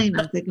that plane.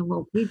 I'm thinking,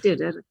 well, if we did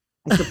it,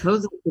 I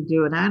suppose I could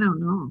do it. I don't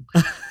know.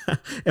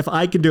 If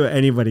I could do it,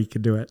 anybody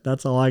could do it.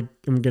 That's all I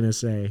am going to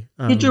say.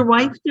 Did your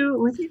wife do it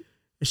with you?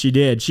 She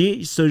did.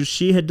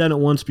 She had done it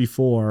once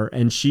before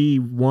and she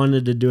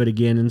wanted to do it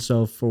again. And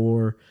so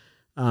for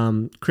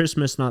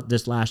Christmas, not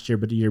this last year,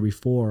 but the year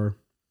before,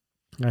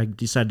 I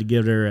decided to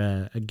give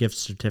her a gift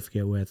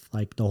certificate with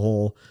like the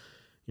whole,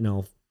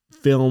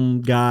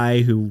 film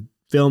guy who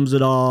films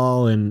it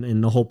all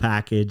and the whole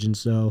package. And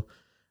so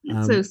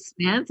it's so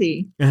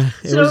snazzy.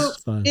 It was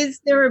fun. Is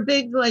there a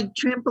big like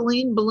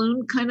trampoline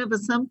balloon kind of a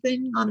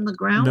something on the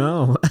ground?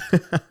 No.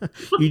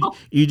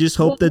 you just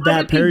hope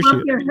that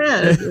parachute. Your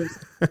head?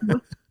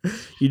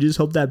 You just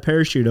hope that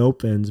parachute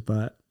opens,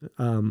 but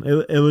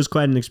it was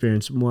quite an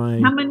experience. What's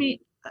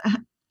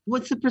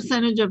the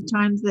percentage of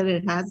times that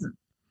it hasn't?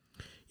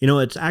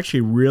 It's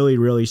actually really,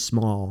 really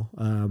small.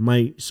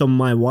 My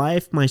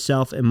wife,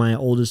 myself, and my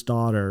oldest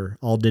daughter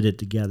all did it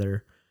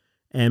together.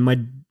 And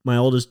my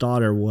oldest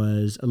daughter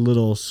was a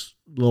little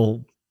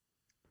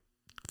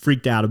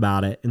freaked out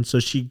about it. And so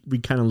we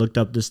kind of looked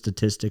up the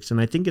statistics,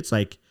 and I think it's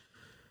like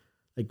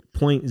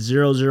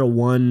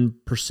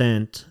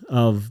 0.001%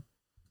 of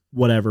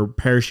whatever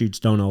parachutes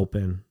don't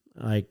open.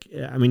 Like,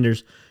 I mean,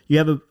 you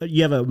have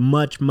a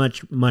much,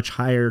 much, much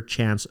higher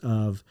chance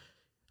of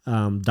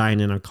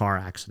dying in a car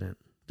accident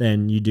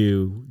than you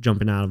do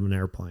jumping out of an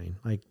airplane.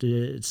 Like,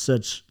 it's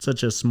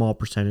such a small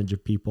percentage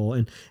of people,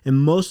 and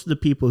most of the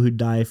people who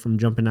die from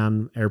jumping out of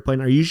an airplane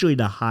are usually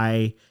the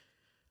high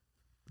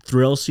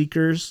thrill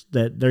seekers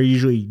that they're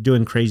usually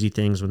doing crazy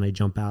things when they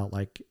jump out.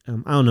 Like, I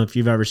don't know if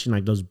you've ever seen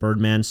like those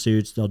Birdman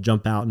suits. They'll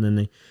jump out and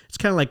then it's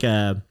kind of like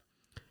a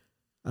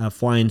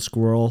flying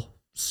squirrel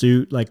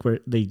suit, like where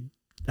they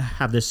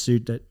have this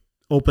suit that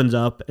opens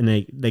up and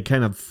they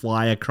kind of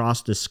fly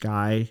across the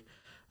sky.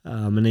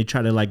 And they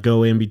try to like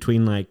go in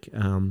between like,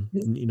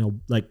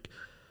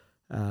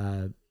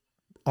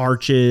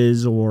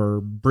 arches or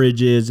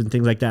bridges and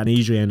things like that. And they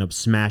usually end up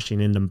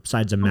smashing into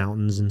sides of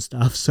mountains and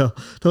stuff. So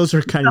those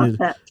are kind of,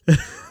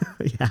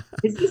 yeah.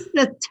 Is this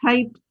the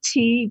type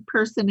T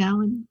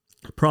personality?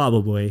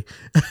 Probably.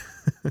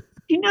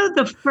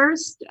 The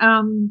first,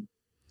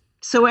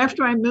 so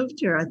after I moved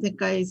here, I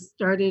think I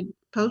started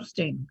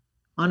posting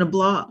on a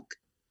blog.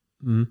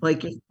 Mm-hmm.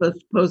 Like you're supposed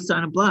to post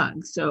on a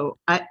blog. So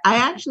I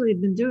actually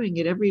have been doing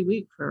it every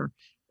week for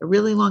a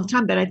really long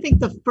time. But I think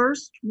the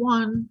first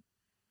one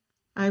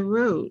I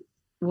wrote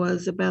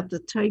was about the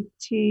type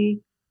T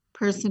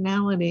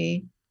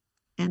personality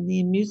and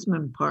the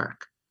amusement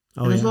park.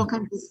 Oh, and there's all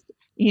kinds of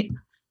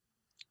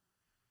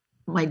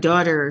my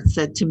daughter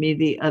said to me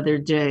the other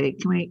day,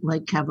 can we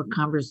like have a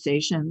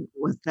conversation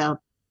without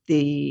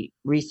the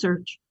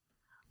research?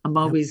 I'm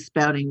always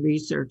spouting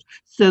research.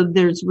 So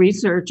there's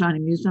research on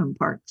amusement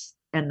parks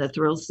and the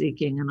thrill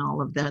seeking and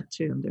all of that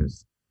too.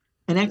 There's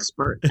an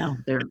expert out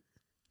there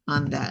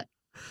on that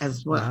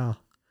as well. Wow.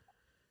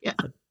 Yeah.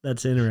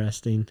 That's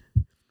interesting.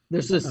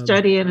 There's a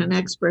study and an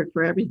expert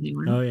for everything,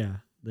 right? Oh yeah.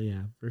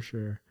 Yeah, for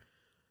sure.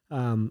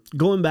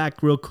 Going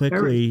back real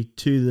quickly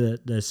to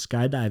the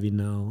skydiving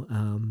though,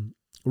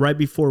 right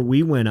before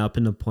we went up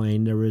in the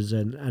plane, there was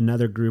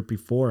another group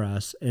before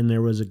us, and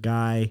there was a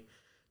guy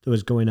that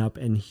was going up,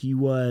 and he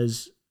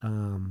was,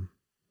 I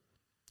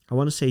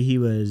want to say he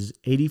was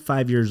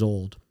 85 years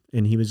old,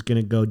 and he was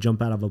going to go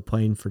jump out of a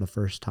plane for the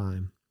first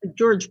time.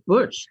 George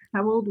Bush,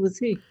 how old was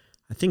he?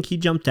 I think he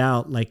jumped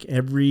out like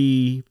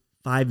every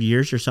 5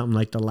 years or something,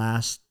 like the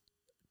last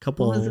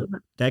couple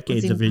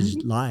decades of his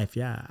life.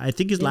 Yeah. I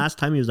think his last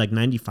time he was like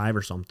 95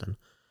 or something.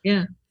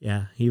 Yeah.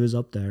 Yeah. He was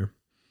up there.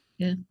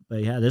 Yeah.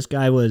 But yeah, this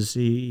guy was,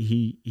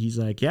 he's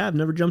like, yeah, I've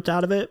never jumped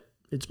out of it.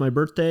 It's my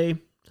birthday.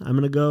 I'm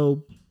going to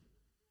go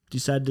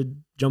decide to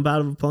jump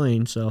out of a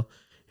plane. So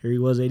here he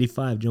was,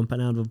 85,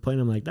 jumping out of a plane.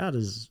 I'm like,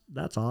 that's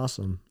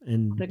awesome.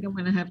 And I think I'm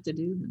going to have to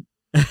do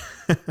that.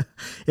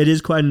 It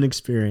is quite an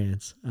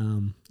experience.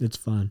 It's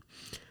fun.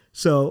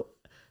 So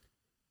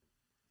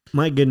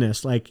my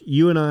goodness, like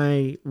you and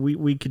I,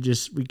 we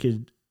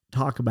could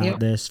talk about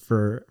this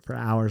for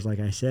hours, like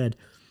I said.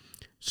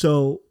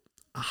 So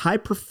high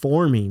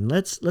performing,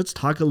 let's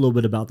talk a little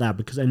bit about that,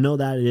 because I know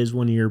that is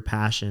one of your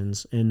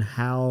passions, and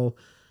how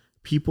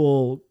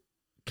people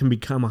can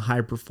become a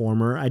high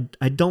performer.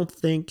 I don't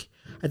think,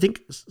 I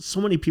think so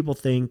many people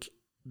think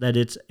that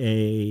it's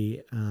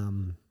a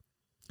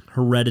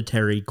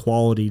hereditary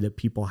quality that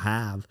people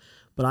have,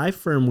 but I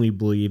firmly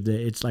believe that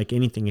it's like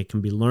anything. It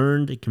can be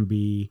learned. It can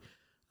be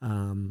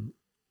um,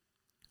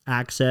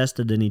 accessed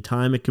at any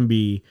time. It can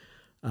be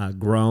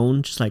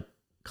grown, just like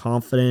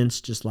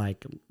confidence, just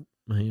like,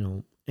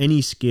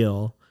 any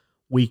skill.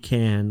 We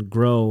can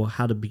grow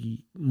how to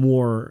be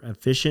more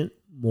efficient,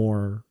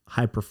 more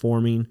high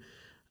performing.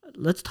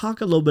 Let's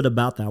talk a little bit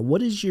about that.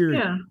 What is your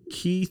Yeah.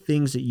 key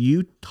things that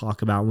you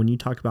talk about when you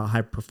talk about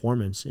high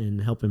performance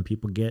and helping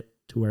people get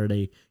to where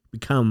they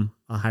become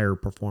a higher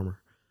performer?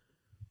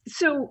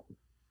 So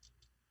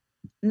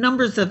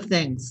numbers of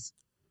things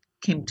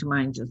came to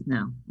mind just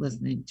now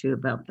listening to you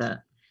about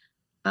that.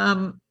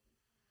 Um,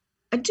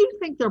 I do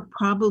think there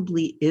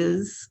probably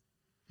is,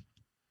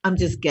 I'm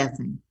just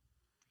guessing,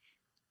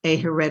 a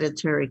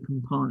hereditary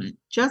component,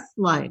 just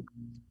like,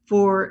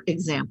 for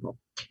example,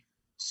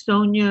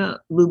 Sonia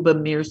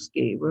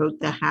Lubomírsky wrote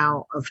The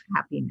How of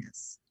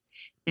Happiness,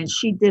 and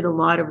she did a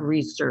lot of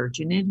research.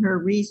 And in her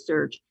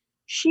research,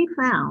 she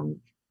found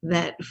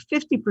that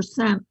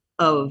 50%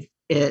 of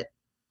it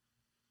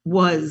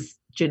was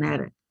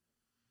genetic.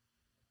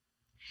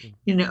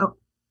 You know,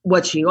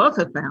 what she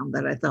also found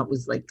that I thought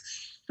was like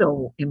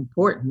so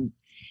important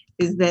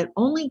is that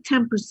only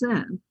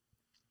 10%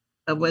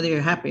 of whether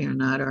you're happy or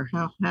not, or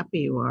how happy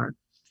you are,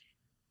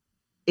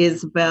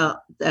 is about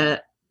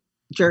that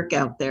jerk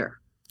out there,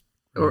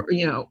 or,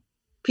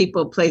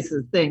 people,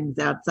 places, things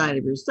outside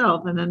of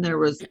yourself. And then there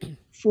was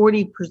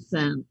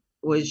 40%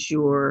 was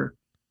your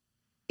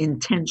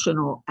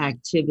intentional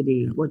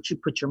activity, Yep. what you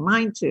put your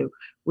mind to,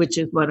 which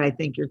is what I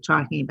think you're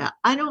talking about.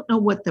 I don't know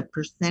what the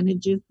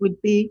percentages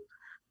would be,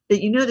 but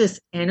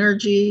this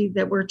energy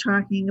that we're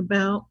talking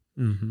about,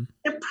 Mm-hmm.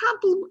 it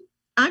probably,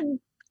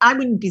 I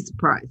wouldn't be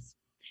surprised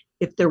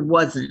if there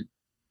wasn't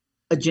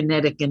a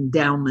genetic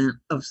endowment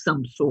of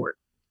some sort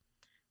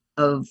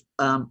of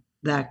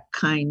that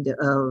kind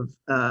of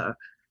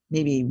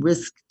maybe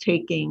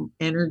risk-taking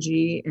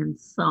energy, and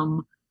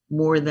some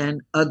more than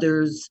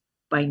others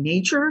by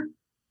nature.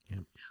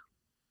 Yep.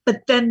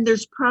 But then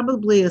there's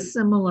probably a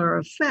similar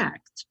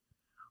effect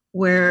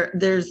where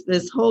there's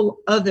this whole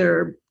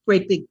other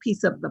great big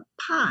piece of the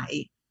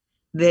pie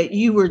that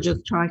you were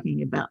just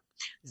talking about.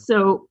 Yep.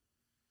 So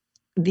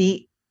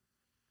the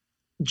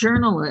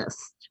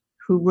journalist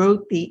who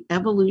wrote the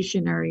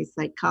evolutionary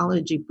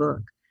psychology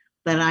book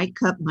that I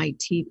cut my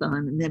teeth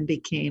on and then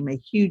became a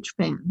huge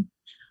fan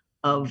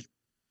of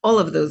all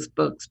of those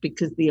books,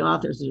 because the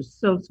authors are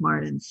so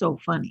smart and so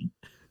funny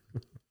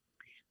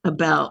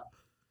about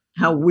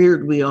how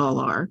weird we all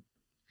are.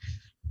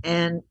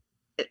 And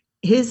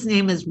his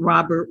name is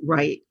Robert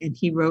Wright, and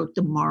he wrote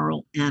The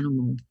Moral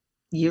Animal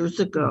years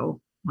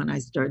ago when I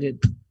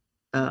started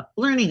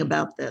learning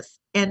about this.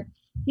 And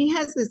he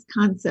has this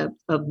concept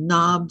of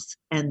knobs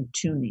and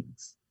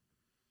tunings.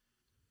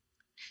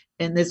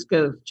 And this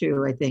goes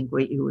to, I think,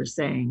 what you were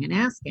saying and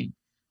asking.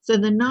 So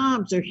the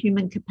knobs are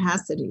human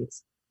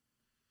capacities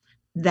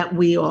that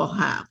we all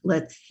have,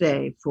 let's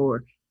say,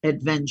 for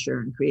adventure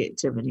and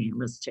creativity and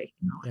risk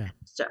taking, all that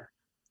stuff.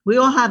 We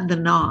all have the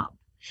knob.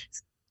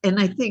 And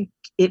I think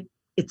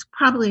it's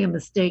probably a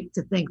mistake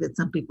to think that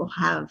some people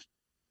have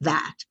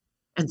that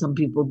and some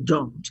people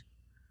don't.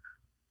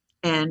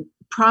 And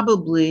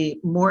probably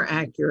more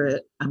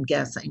accurate, I'm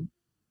guessing,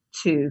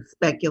 to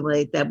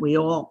speculate that we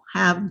all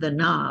have the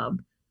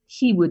knob.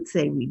 He would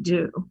say we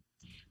do.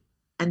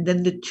 And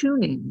then the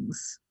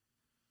tunings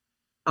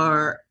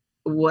are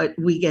what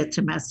we get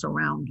to mess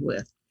around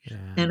with. Yeah.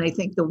 And I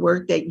think the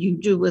work that you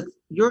do with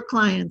your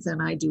clients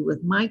and I do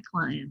with my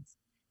clients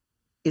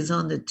is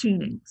on the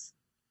tunings.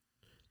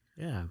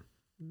 Yeah.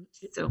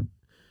 So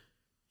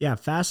Yeah,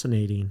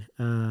 fascinating.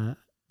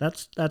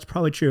 That's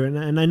probably true,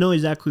 and I know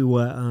exactly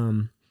what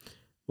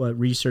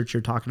research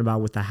you're talking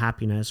about with the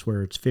happiness,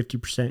 where it's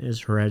 50%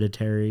 is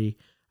hereditary.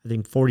 I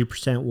think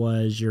 40%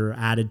 was your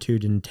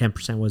attitude, and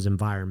 10% was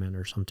environment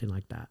or something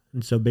like that.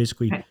 And so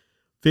basically,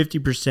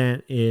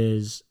 50%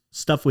 is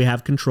stuff we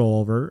have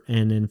control over,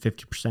 and then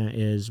 50%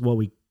 is what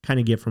we kind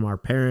of get from our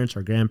parents,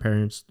 our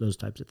grandparents, those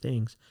types of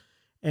things.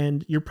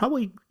 And you're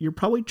probably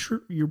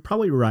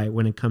right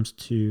when it comes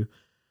to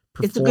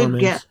performance. It's a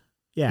good guess.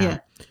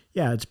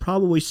 Yeah, it's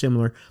probably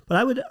similar. But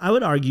I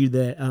would argue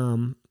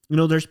that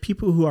there's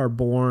people who are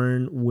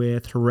born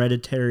with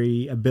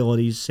hereditary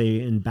abilities, say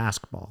in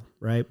basketball,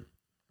 right?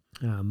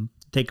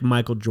 Take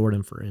Michael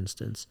Jordan, for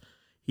instance.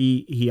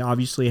 He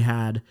obviously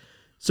had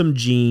some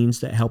genes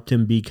that helped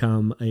him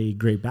become a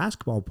great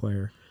basketball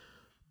player,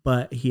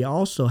 but he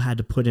also had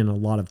to put in a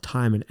lot of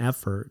time and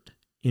effort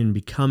in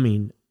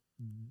becoming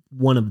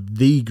one of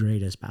the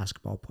greatest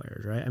basketball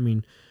players, right? I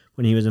mean,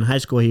 when he was in high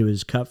school, he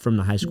was cut from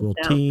the high school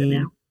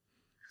team.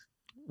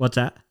 What's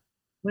that?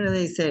 What do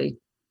they say?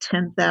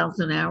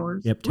 10,000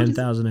 hours? Yep,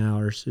 10,000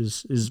 hours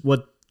is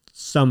what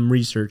some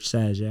research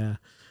says, yeah.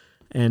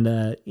 And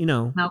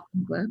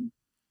Malcolm Gladwell.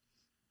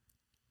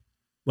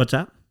 what's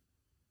that?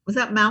 Was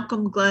that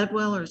Malcolm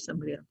Gladwell or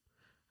somebody else?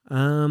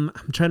 I'm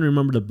trying to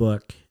remember the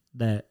book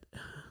that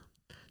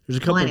there's a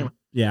couple. Well, anyway.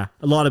 Yeah,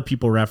 a lot of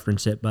people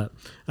reference it, but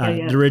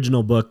Yeah. the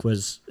original book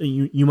was.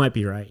 You might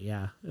be right.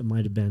 Yeah, it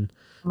might have been.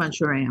 I'm not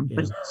sure I am,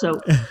 Yeah. but so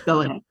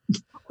go ahead.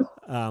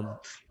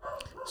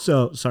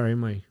 So sorry,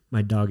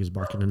 my dog is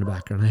barking in the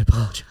background. I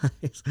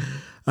apologize.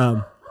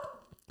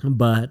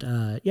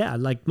 But yeah,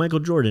 like Michael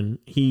Jordan,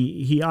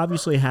 he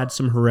obviously had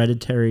some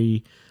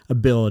hereditary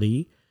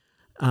ability,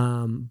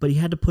 but he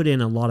had to put in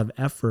a lot of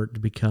effort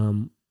to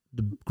become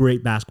the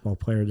great basketball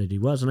player that he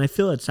was. And I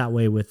feel it's that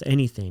way with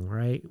anything,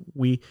 right?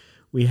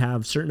 We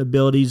have certain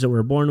abilities that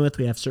we're born with.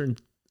 We have certain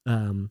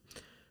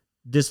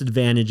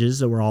disadvantages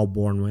that we're all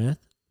born with.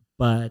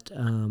 But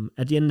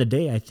at the end of the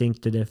day, I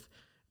think that if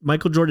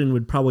Michael Jordan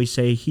would probably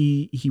say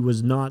he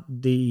was not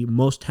the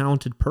most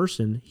talented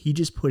person, he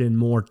just put in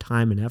more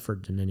time and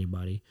effort than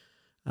anybody.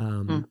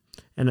 And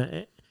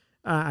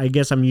I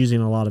guess I'm using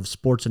a lot of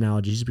sports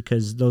analogies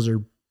because those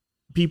are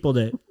people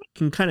that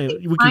can kind of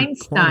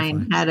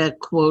Einstein had a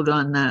quote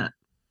on that,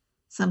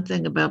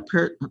 something about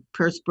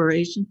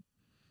perspiration.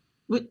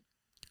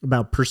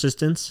 About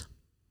persistence.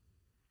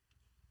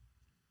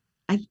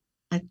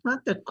 I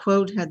thought the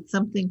quote had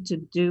something to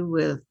do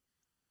with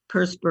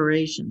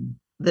perspiration,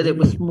 that it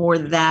was more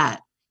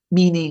that,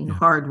 meaning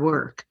hard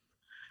work.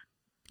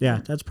 Yeah,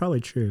 that's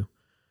probably true.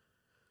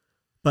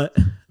 But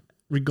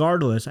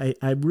regardless, I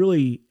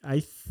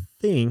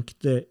think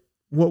that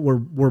what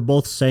we're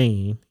both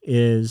saying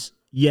is,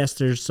 yes,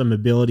 there's some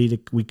ability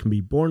that we can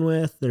be born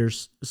with.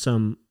 There's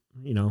some,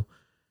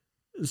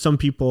 some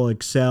people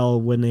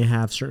excel when they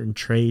have certain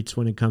traits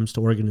when it comes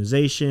to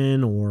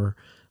organization or,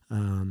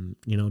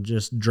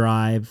 just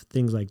drive,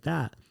 things like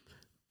that.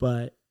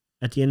 But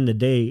at the end of the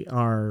day,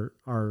 our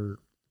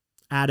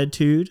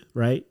attitude,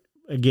 right?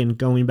 Again,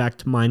 going back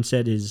to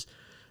mindset, is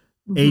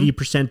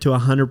 80% to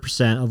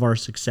 100% of our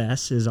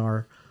success is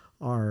our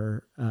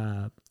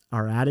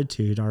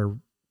attitude, our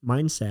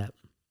mindset.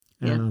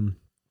 Yeah. And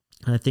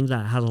I think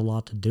that has a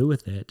lot to do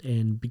with it.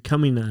 And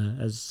becoming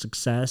a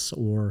success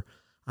or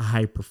a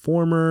high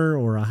performer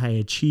or a high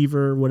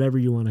achiever, whatever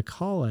you want to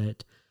call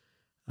it,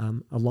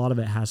 a lot of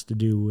it has to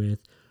do with,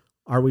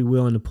 are we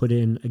willing to put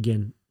in,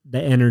 again, the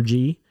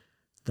energy,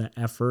 the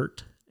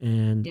effort,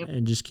 and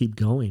just keep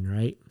going,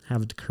 right?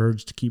 Have the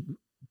courage to keep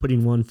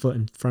putting one foot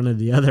in front of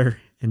the other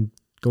and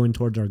going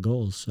towards our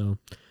goals. So,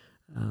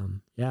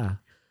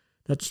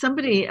 that's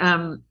somebody.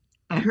 I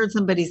heard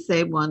somebody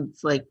say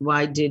once, like,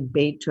 why did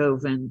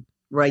Beethoven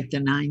write the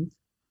Ninth?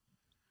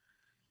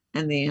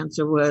 And the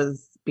answer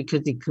was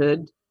because he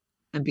could,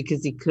 and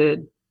because he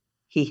could,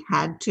 he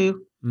had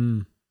to.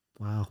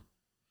 Wow.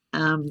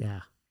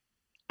 Yeah.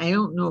 I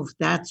don't know if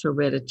that's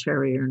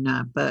hereditary or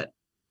not,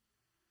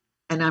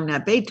 and I'm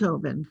not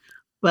Beethoven,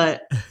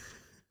 but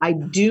I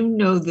do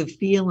know the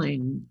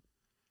feeling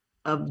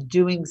of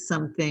doing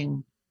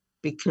something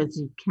because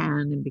you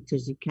can, and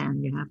because you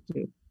can, you have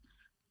to.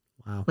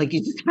 Wow. Like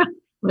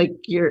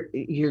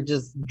you're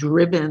just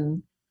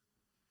driven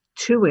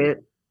to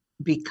it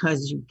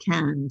because you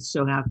can.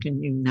 So how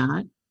can you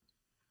not?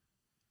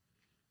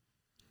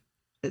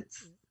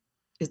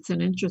 It's an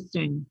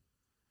interesting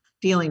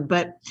feeling,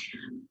 but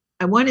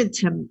I wanted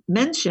to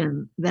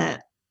mention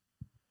that,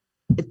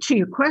 to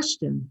your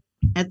question,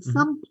 at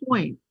some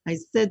point I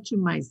said to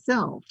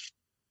myself,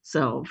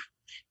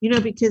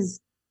 because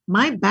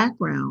my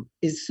background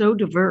is so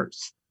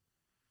diverse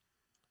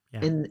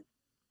in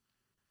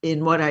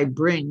what I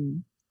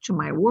bring to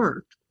my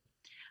work.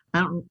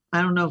 I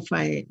don't know if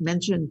I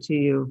mentioned to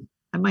you,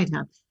 I might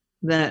have,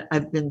 that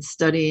I've been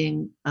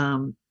studying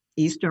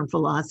Eastern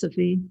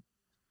philosophy.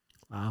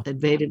 Wow.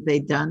 Advaita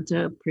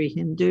Vedanta,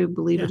 pre-Hindu,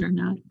 believe it or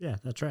not. Yeah,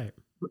 that's right.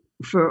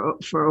 For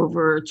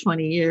over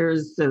 20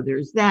 years. So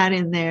there's that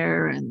in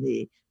there, and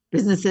the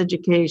business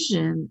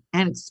education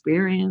and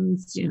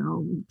experience,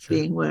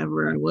 being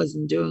whatever I was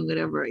and doing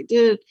whatever I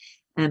did.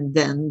 And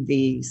then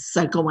the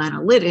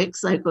psychoanalytic,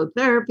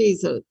 psychotherapy.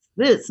 So it's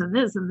this and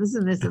this and this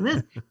and this and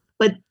this.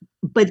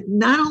 But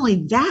not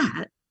only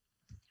that,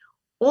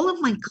 all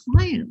of my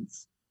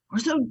clients are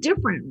so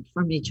different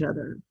from each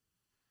other.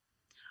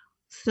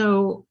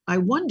 So I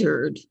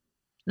wondered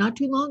not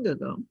too long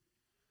ago,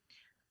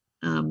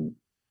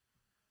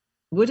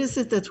 what is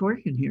it that's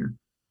working here?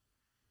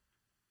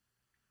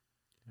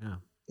 Yeah.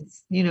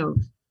 It's,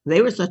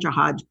 they were such a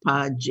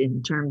hodgepodge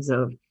in terms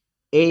of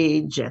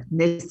age,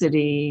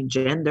 ethnicity,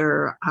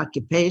 gender,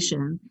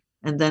 occupation.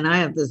 And then I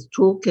have this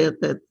toolkit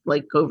that's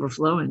like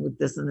overflowing with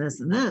this and this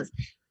and this.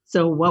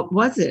 So what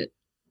was it?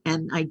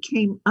 And I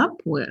came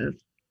up with,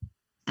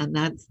 and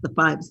that's the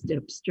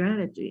 5-step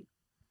strategy.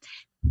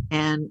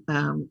 And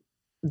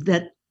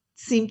that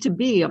seemed to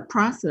be a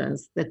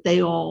process that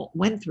they all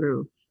went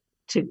through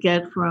to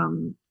get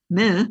from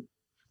meh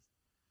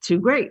to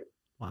great.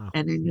 Wow.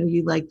 And I know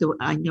you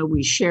I know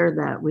we share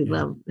that. We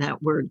love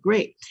that word,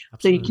 great.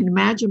 Absolutely. So you can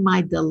imagine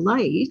my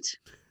delight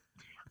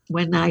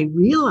when I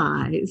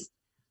realized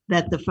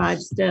that the 5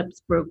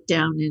 steps broke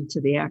down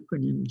into the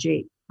acronym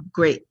G,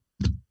 great.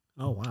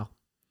 Oh, wow.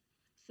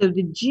 So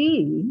the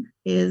G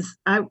is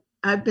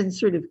I've been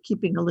sort of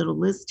keeping a little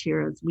list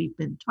here as we've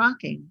been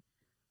talking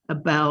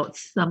about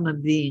some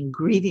of the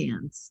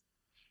ingredients,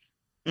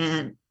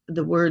 and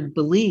the word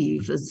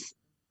believe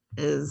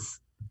is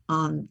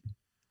on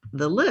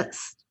the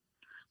list.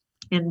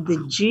 And the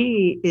Wow.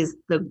 G is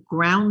the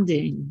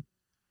grounding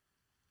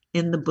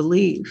in the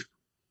belief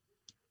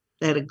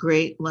that a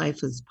great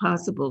life is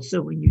possible.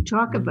 So when you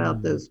talk about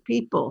Mm, those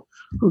people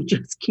who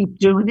just keep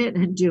doing it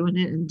and doing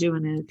it and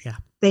doing it, yeah.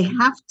 they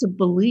have to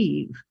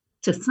believe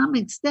to some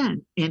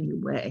extent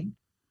anyway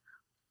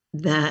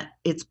that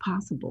it's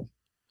possible.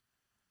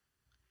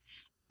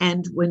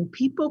 And when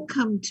people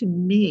come to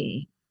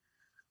me,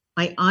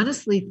 I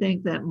honestly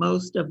think that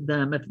most of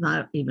them, if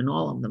not even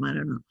all of them, I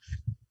don't know,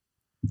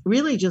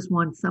 really just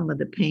want some of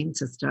the pain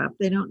to stop.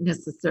 They don't Yeah.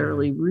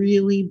 necessarily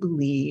really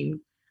believe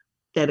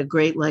that a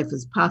great life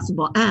is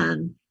possible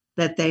and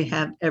that they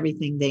have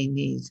everything they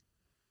need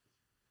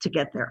to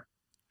get there.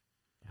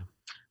 Yeah.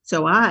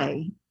 So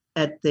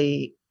at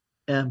the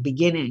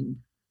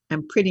beginning,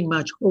 am pretty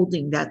much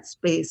holding that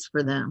space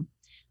for them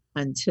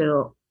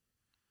until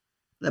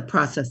the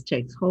process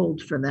takes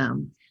hold for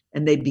them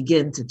and they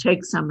begin to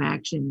take some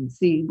action and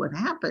see what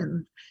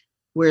happens,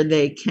 where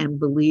they can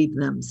believe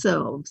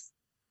themselves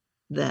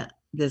that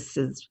this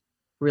is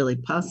really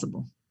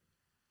possible.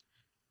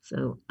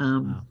 So,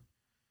 Wow.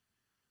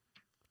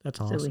 That's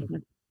so we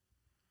awesome.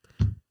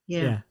 have,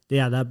 yeah, Yeah.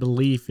 Yeah. That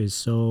belief is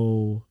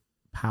so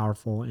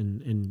powerful.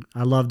 And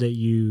I love that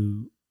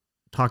you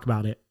talk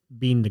about it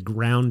being the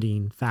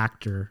grounding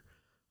factor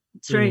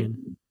that's right.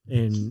 in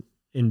in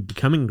in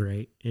becoming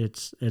great.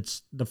 It's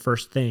the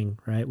first thing,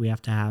 right? We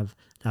have to have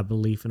that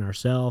belief in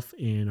ourselves,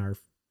 in our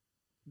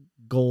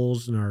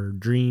goals and our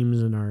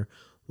dreams and our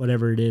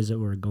whatever it is that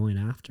we're going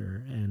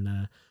after. And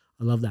I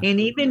love that. And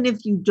even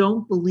if you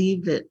don't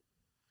believe it,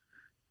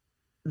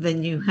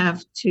 then you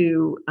have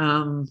to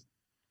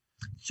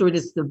sort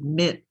of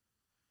submit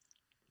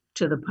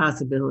to the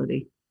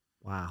possibility.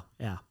 Wow.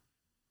 Yeah.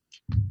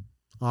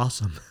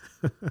 Awesome.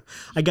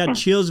 I got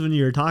chills when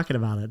you were talking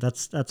about it.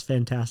 That's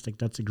fantastic.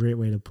 That's a great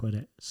way to put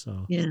it.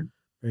 So Yeah,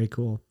 very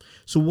cool.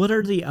 So what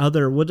are the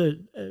other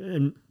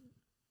and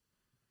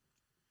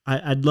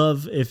I'd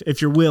love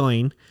if you're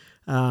willing.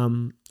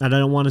 And I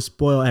don't want to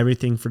spoil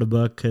everything for the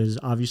book because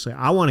obviously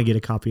I want to get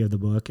a copy of the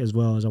book as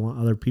well as I want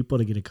other people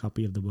to get a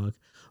copy of the book.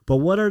 But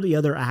what are the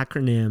other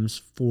acronyms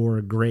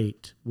for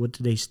GREAT? What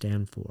do they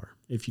stand for?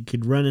 If you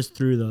could run us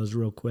through those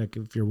real quick,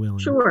 if you're willing.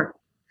 sure.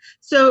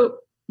 So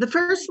the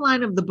first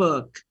line of the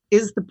book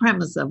is the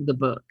premise of the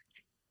book.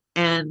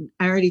 And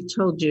I already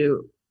told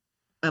you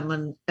I'm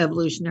an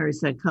evolutionary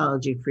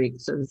psychology freak,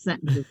 so the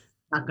sentence is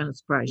not going to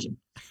surprise you.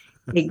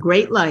 A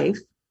great life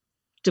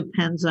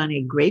depends on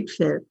a great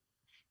fit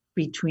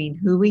between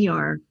who we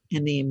are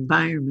and the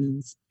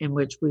environments in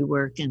which we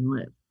work and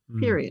live. Mm,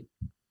 Period.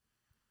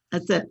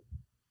 That's it.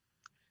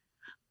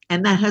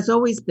 And that has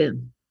always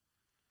been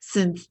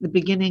since the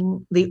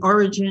beginning, the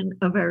origin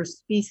of our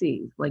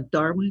species, like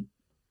Darwin.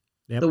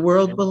 yep. The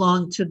world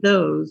belonged to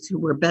those who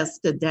were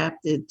best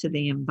adapted to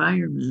the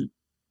environment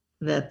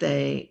that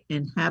they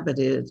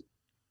inhabited.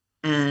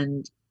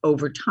 And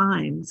over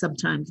time,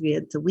 sometimes we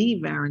had to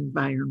leave our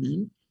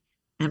environment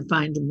and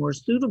find a more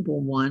suitable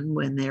one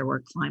when there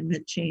were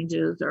climate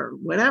changes or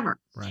whatever.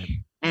 Right.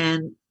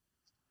 And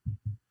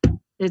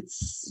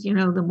it's,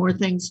 the more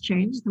things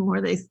change, the more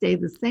they stay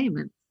the same.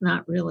 It's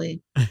not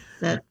really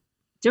that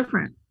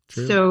different.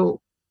 True.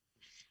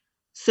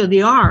 So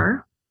the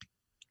R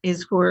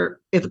is for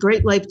if a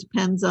great life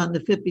depends on the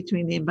fit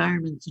between the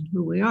environments and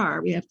who we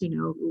are, we have to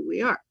know who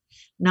we are,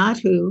 not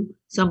who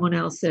someone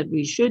else said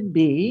we should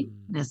be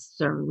Mm,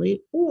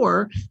 necessarily,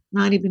 or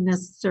not even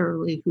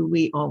necessarily who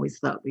we always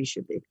thought we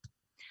should be,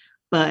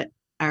 but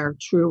our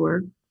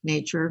truer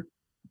nature,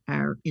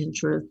 our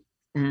interests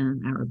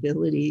and our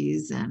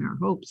abilities and our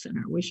hopes and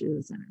our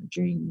wishes and our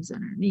dreams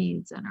and our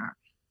needs and our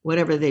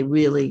whatever they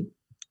really,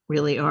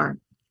 really are.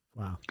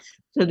 wow.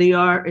 So the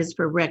R is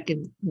for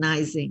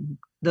recognizing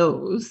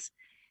those.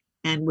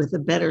 And with a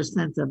better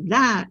sense of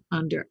that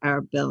under our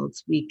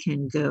belts, we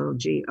can go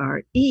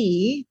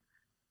GRE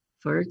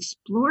for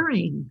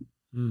exploring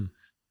Mm,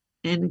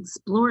 and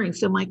exploring.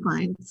 So my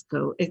clients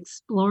go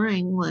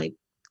exploring, like,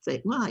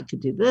 say, well, I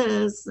could do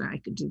this, or I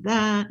could do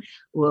that.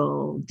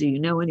 Well, do you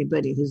know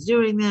anybody who's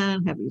doing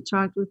that? Have you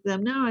talked with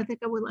them? No, I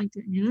think I would like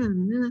to,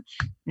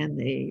 and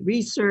they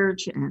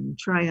research and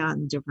try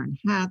on different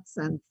hats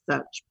and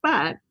such.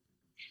 But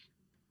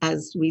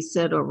as we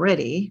said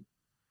already,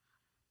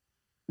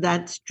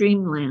 that's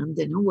dreamland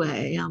in a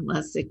way,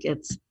 unless it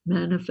gets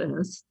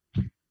manifest.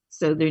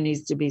 So there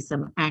needs to be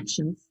some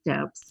action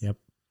steps. yep.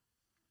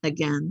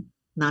 Again,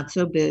 not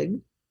so big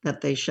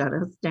that they shut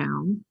us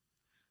down,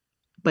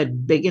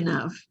 but big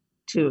enough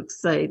to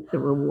excite the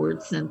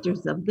reward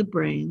centers of the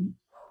brain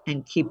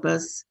and keep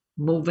us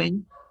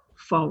moving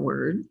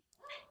forward.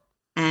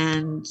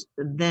 And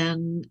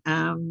then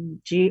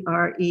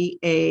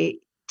GREAT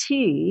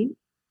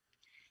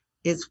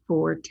is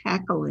for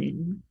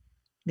tackling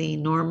the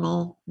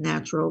normal,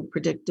 natural,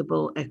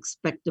 predictable,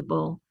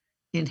 expectable,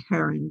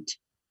 inherent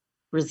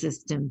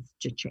resistance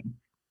to change.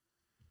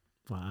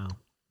 Wow.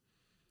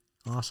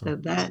 So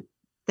Awesome.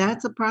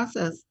 that's a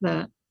process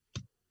that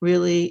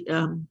really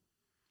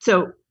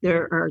so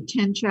there are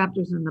 10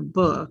 chapters in the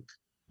book,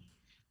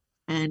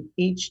 and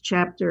each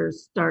chapter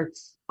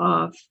starts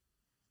off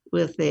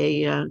with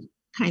a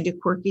kind of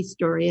quirky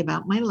story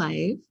about my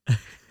life,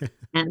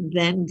 and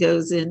then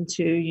goes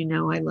into,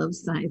 I love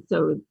science.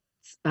 So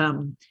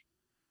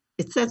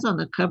it says on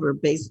the cover,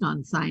 based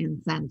on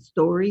science and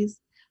stories.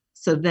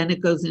 So then it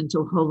goes into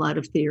a whole lot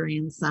of theory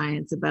and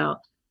science about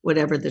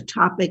whatever the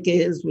topic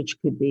is, which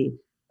could be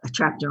a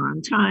chapter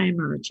on time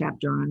or a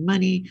chapter on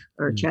money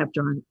or a Mm.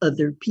 chapter on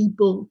other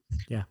people,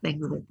 Yeah.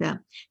 things like that.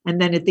 And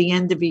then at the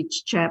end of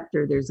each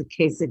chapter, there's a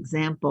case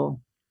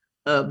example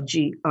of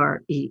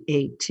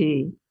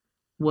GREAT,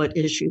 what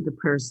issue the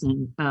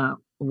person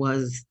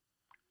was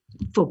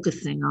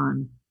focusing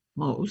on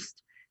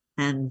most,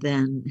 and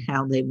then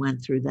how they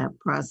went through that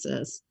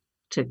process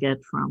to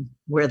get from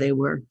where they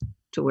were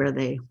to where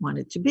they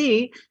wanted to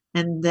be.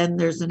 And then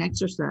there's an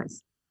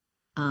exercise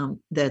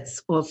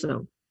that's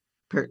also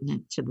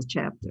pertinent to the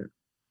chapter.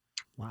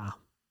 Wow.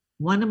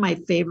 One of my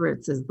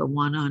favorites is the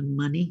one on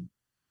money,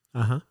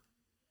 Uh-huh.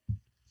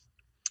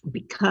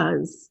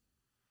 because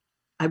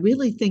I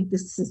really think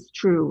this is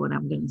true, what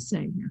I'm going to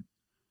say here.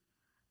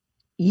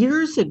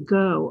 Years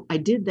ago, I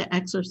did the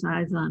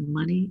exercise on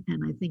money,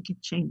 and I think it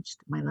changed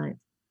my life.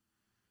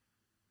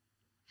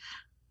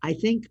 I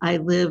think I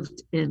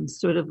lived in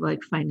sort of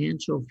like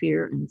financial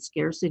fear and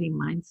scarcity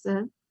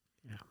mindset.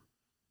 Yeah.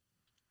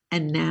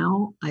 And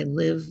now I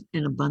live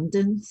in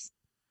abundance.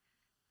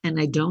 And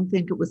I don't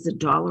think it was a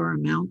dollar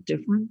amount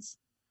difference.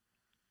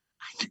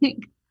 I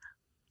think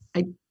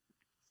I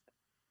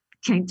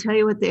can tell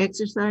you what the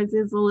exercise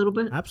is a little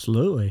bit.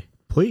 Absolutely.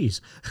 Please.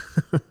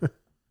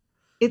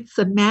 It's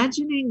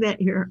imagining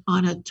that you're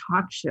on a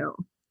talk show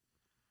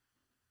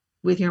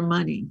with your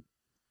money,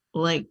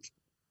 like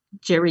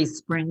Jerry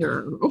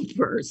Springer or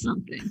Oprah or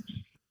something.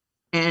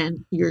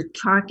 And you're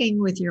talking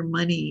with your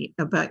money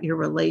about your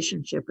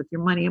relationship with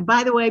your money. And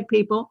by the way,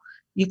 people,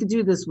 you could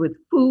do this with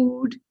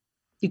food.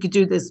 You could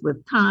do this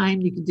with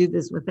time. You could do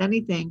this with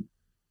anything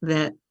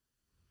that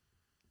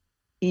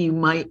you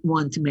might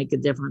want to make a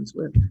difference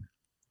with.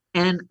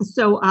 And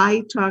so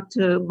I talked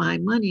to my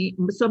money.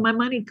 So my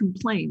money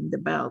complained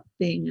about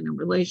being in a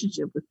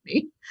relationship with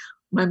me.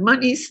 My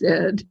money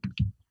said,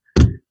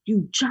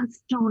 "You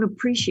just don't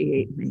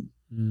appreciate me.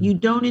 You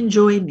don't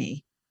enjoy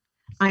me.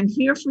 I'm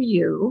here for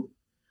you.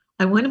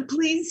 I want to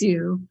please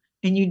you,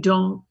 and you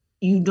don't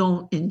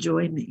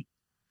enjoy me."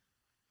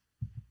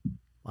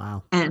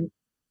 Wow. And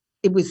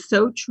it was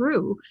so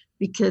true,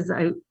 because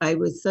I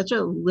was such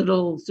a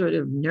little sort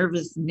of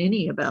nervous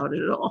ninny about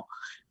it all.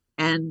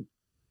 And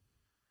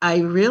I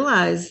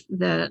realized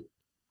that,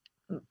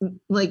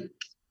 like,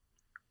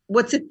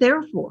 what's it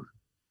there for?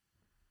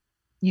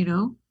 You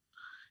know?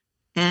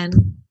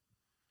 And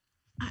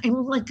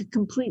I'm like a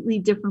completely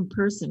different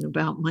person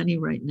about money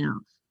right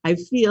now. I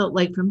feel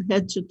like from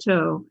head to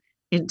toe,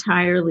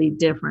 entirely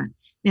different.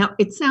 Now,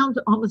 it sounds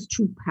almost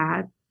too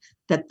pat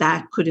that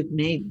that could have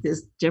made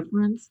this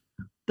difference,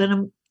 but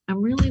I'm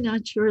really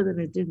not sure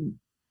that it didn't.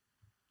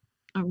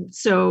 Yeah.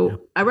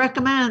 So I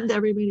recommend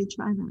everybody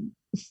try that.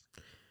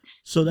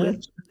 So that,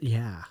 With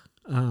yeah.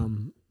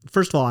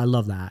 First of all, I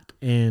love that,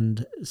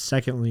 and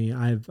secondly,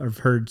 I've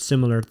heard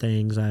similar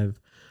things. I've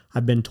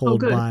been oh, told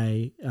good.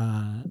 by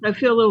I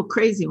feel a little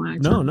crazy when I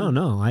no, talk no, about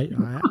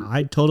no.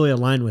 I totally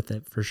align with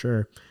it for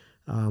sure.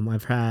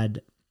 I've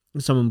had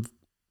some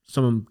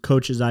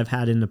coaches I've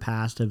had in the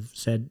past have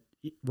said,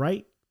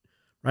 write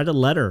a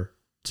letter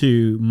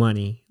to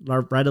money,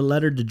 write a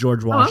letter to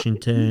George Oh,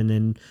 Washington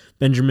and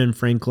Benjamin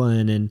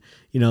Franklin, and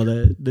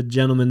the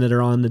gentlemen that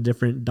are on the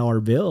different dollar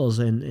bills,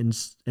 and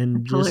just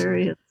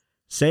hilarious.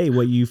 say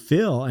what you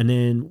feel, and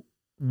then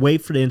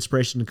wait for the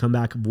inspiration to come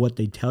back of what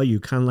they tell you,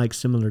 kind of like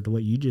similar to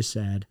what you just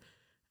said.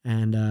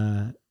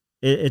 And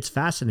it's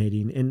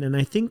fascinating. And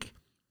I think,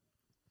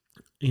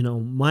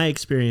 my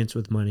experience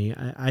with money,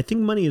 I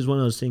think money is one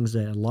of those things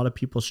that a lot of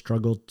people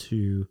struggle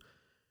to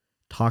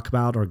talk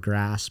about or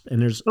grasp.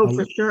 And Oh,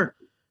 for sure.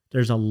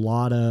 there's a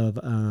lot of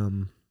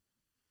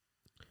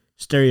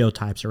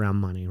stereotypes around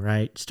money,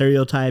 right?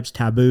 Stereotypes,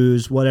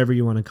 taboos, whatever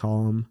you want to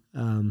call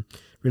them.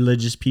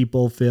 Religious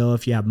people feel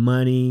if you have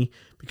money,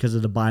 because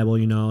of the Bible,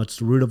 it's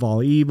the root of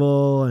all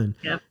evil, and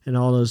Yep. and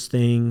all those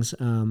things.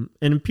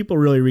 And people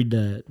really read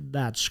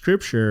that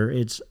scripture.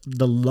 It's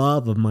the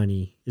love of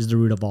money is the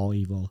root of all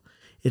evil.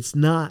 It's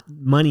not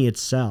money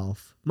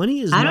itself.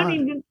 Money is I don't not.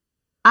 even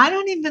I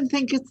don't even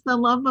think it's the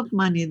love of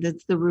money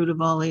that's the root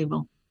of all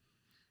evil.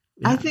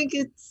 I Yeah, think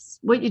it's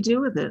what you do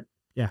with it.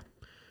 yeah.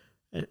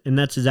 And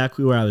that's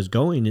exactly where I was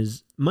going.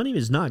 Is money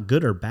is not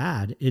good or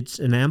bad. It's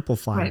an Right.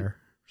 amplifier.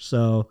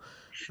 So,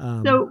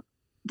 um, So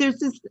there's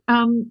this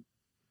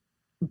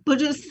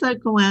Buddhist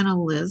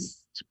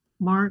psychoanalyst,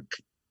 Mark,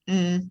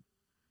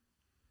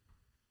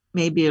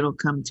 maybe it'll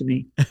come to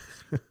me.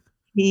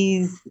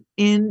 He's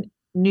in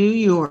New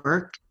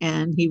York,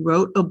 and he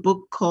wrote a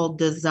book called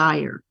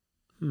Desire.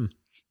 hmm,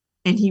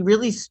 And he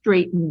really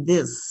straightened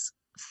this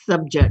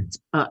subject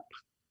up,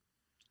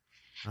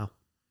 Wow.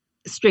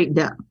 straightened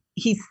up.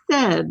 He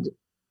said,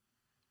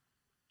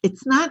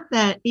 it's not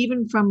that,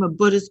 even from a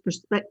Buddhist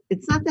perspective,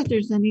 it's not that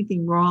there's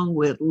anything wrong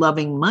with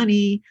loving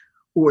money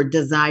or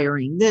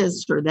desiring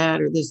this or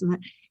that or this and that.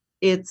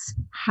 It's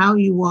how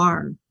you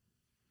are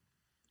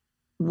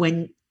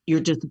when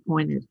you're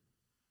disappointed,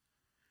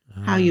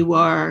 how you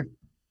are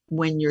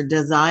when your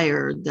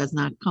desire does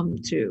not come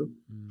to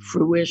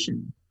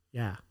fruition.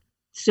 Yeah.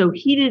 So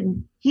he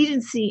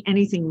didn't see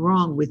anything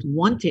wrong with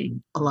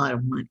wanting a lot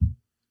of money.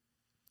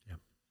 Yeah.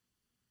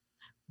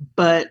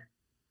 But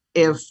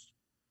if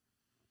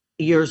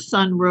your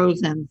sun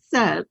rose and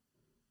set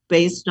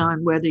based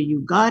on whether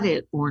you got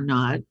it or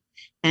not,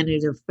 and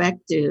it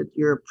affected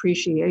your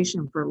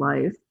appreciation for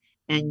life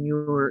and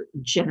your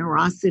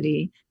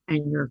generosity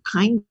and your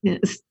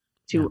kindness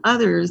to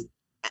others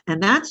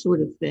and that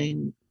sort of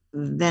thing,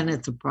 then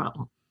it's a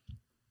problem.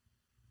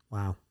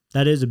 Wow.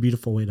 That is a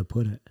beautiful way to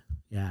put it.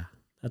 Yeah.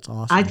 That's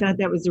awesome. I thought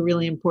that was a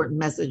really important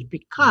message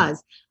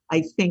because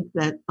I think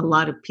that a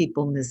lot of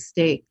people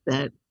mistake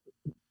that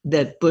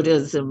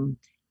Buddhism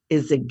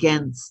is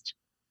against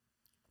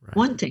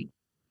wanting,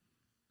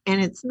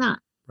 and it's not.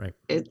 Right.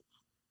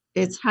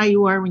 It's how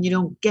you are when you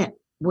don't get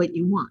what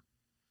you want.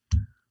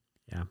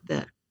 Yeah.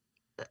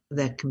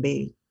 That can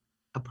be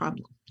a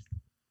problem.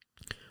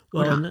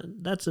 Well, and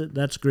that's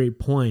a great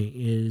point.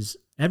 Is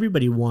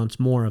everybody wants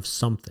more of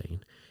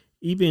something?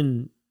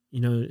 Even,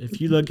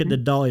 if you look at the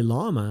Dalai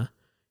Lama,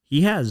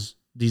 he has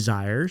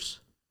desires,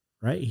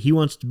 right? He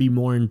wants to be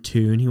more in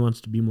tune. He wants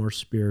to be more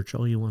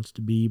spiritual. He wants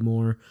to be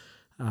more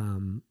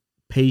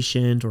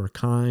patient or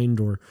kind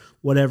or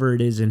whatever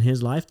it is in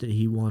his life that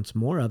he wants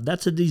more of.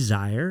 That's a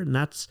desire. And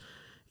that's,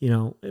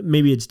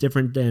 maybe it's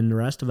different than the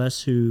rest of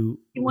us who...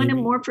 He wanted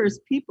more for his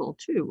people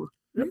too.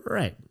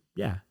 Right.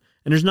 Yeah.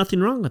 And there's nothing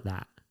wrong with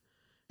that.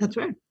 That's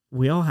right.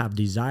 We all have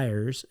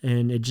desires,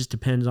 and it just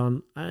depends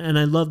on, and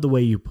I love the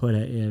way you put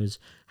it, is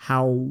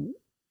how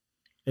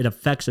it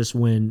affects us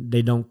when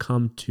they don't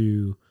come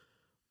to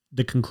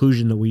the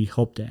conclusion that we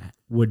hoped it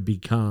would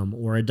become,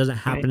 or it doesn't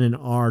happen in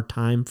our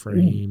time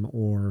frame,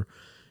 or,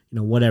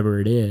 whatever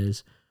it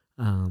is.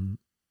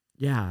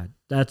 Yeah,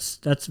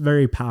 that's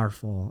very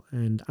powerful.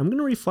 And I'm going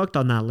to reflect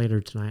on that later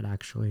tonight,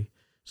 actually.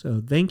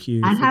 So thank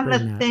you. I have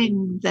a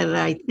thing that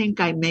I think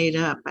I made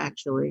up,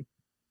 actually,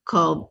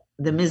 called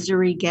the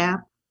misery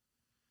gap.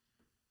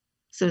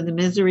 So the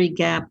misery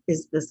gap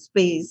is the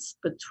space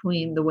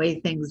between the way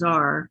things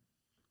are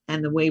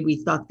and the way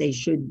we thought they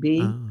should be.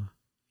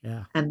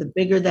 Yeah. And the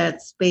bigger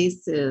that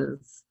space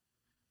is,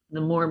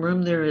 the more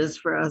room there is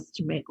for us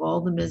to make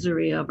all the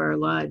misery of our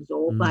lives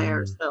all by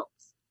ourselves.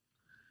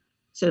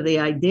 So the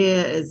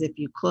idea is, if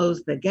you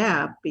close the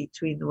gap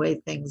between the way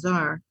things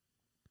are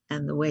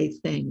and the way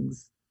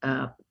things,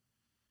 the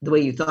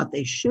way you thought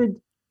they should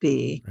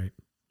be,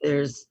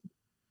 there's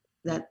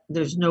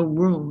no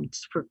room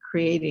for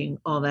creating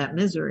all that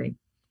misery.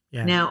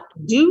 Yeah. Now,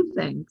 do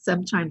think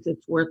sometimes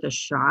it's worth a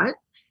shot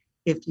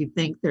if you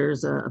think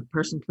there's a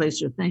person,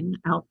 place, or thing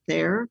out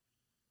there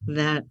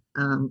that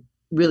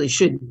really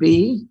should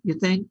be, you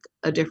think,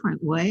 a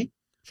different way.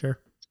 Sure.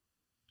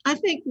 I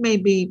think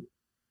maybe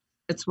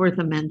it's worth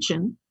a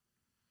mention.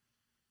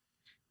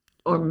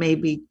 Or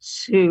maybe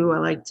two, I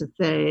like to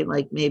say,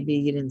 like, maybe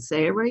you didn't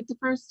say it right the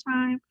first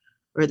time,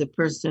 or the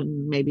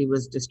person maybe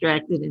was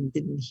distracted and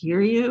didn't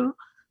hear you.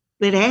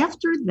 But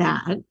after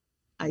that,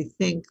 I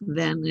think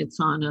then it's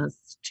on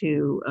us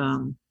to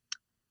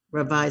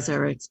revise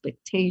our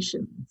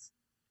expectations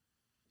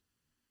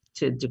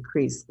to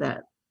decrease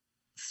that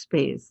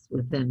space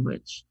within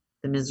which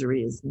the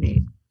misery is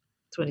made.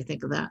 So what do you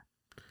think of that?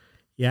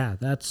 Yeah,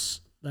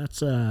 that's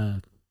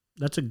a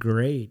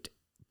great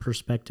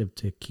perspective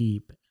to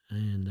keep.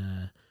 And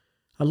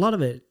a lot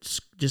of it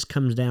just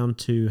comes down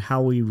to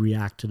how we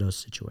react to those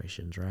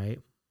situations, right?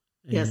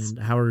 And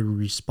how we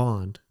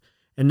respond.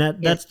 And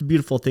that's the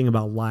beautiful thing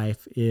about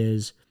life,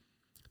 is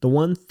the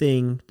one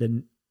thing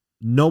that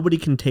nobody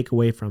can take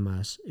away from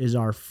us is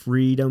our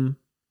freedom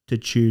to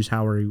choose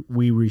how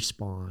we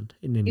respond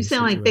in any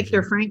situation. You sound like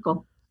Viktor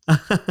Frankl.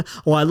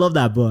 Well, I love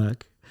that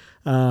book.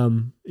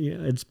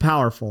 It's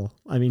powerful.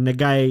 I mean, the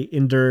guy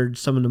endured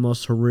some of the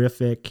most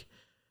horrific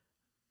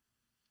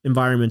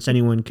environments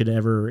anyone could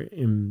ever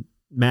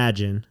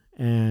imagine.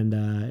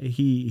 And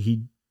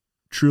he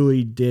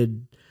truly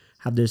did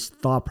have this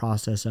thought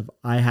process of,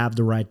 I have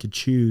the right to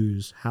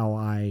choose how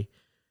I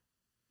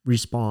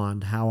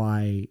respond, how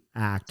I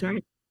act.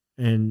 Right.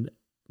 And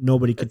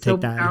nobody could take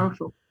that.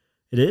 Powerful.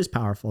 It is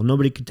powerful.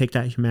 Nobody could take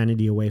that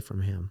humanity away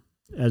from him.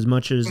 As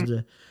much as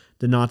the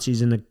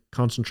Nazis in the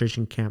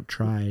concentration camp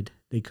tried,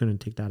 they couldn't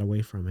take that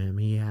away from him.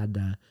 He had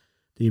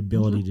the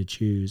ability to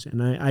choose.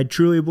 And I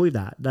truly believe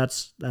that.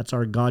 That's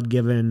our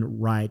God-given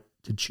right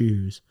to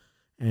choose.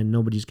 And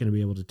nobody's going to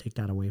be able to take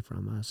that away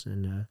from us.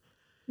 And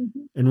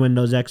when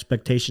those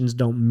expectations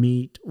don't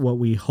meet what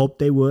we hope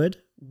they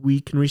would, we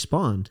can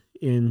respond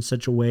in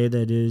such a way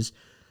that is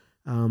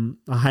a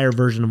higher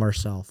version of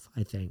ourselves,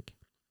 I think.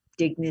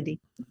 Dignity.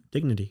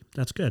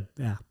 That's good.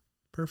 Yeah.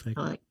 Perfect.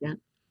 I like that.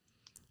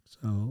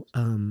 So,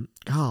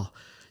 oh,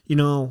 you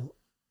know,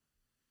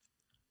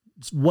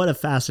 what a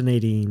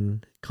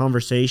fascinating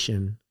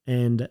conversation.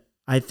 And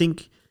I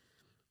think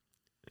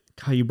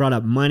how you brought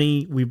up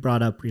money, we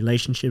brought up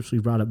relationships, we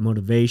brought up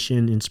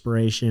motivation,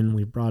 inspiration,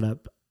 we brought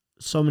up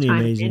so many Time,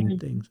 amazing energy.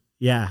 things.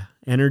 Yeah,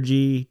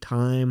 energy,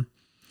 time,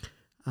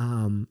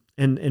 and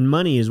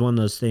money is one of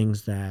those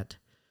things that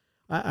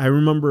I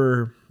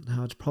remember.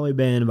 Now it's probably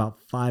been about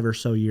 5 or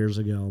so years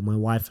ago. My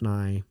wife and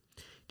I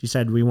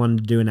decided we wanted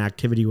to do an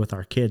activity with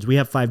our kids. We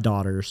have 5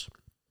 daughters,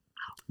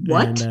 and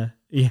What?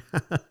 yeah,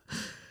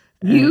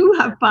 and You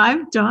have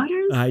 5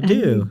 daughters I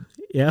do.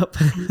 Yep.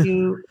 and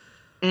you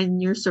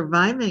and you're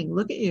surviving.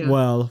 Look at you.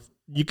 Well,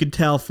 you could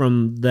tell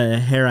from the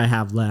hair I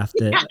have left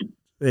that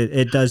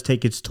it does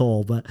take its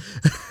toll, but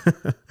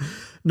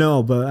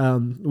no,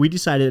 but we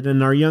decided,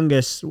 and our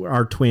youngest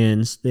are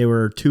twins. They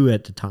were two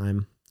at the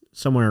time,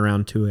 somewhere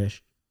around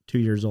two-ish, 2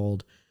 years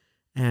old.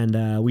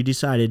 And we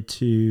decided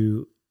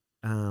to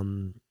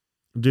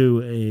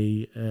do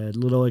a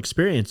little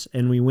experience.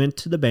 And we went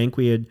to the bank.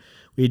 We had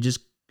just,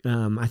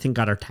 I think,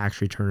 got our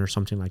tax return or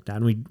something like that.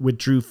 And we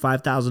withdrew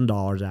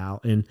 $5,000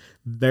 out in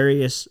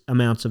various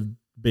amounts of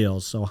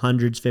bills. So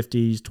hundreds,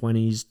 fifties,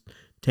 20s,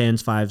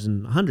 tens, fives,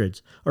 and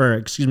hundreds, or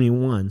excuse me,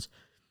 ones.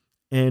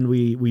 And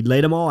we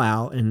laid them all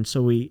out. And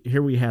so we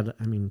had,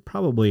 I mean,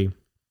 probably,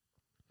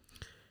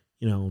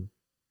 you know,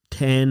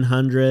 10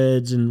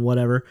 hundreds and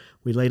whatever.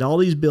 We laid all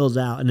these bills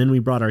out, and then we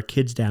brought our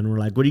kids down. We're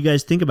like, what do you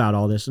guys think about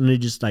all this? And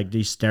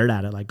they stared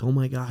at it like, oh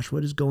my gosh,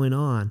 what is going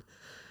on?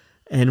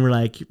 And we're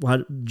like,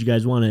 what, do you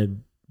guys want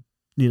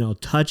to,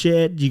 touch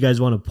it? Do you guys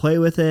want to play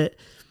with it?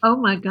 Oh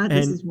my God,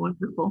 this And is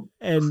wonderful.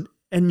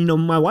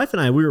 my wife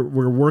and I,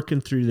 we're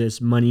working through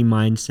this money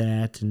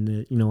mindset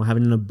and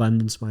having an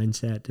abundance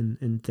mindset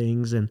and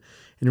things, and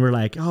we're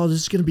like, oh, this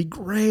is gonna be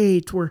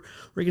great. We're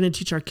gonna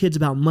teach our kids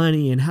about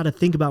money and how to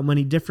think about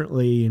money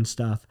differently and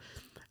stuff.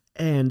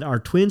 And our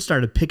twins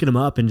started picking them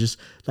up and just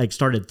like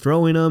started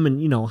throwing them, and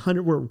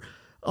 100. We're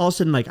all of a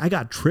sudden like I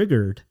got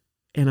triggered,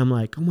 and I'm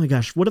like, oh my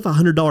gosh, what if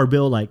 $100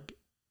 bill like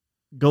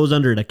goes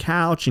under the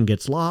couch and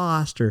gets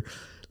lost, or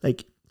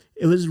like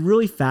it was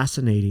really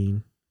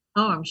fascinating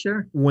Oh, I'm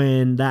sure.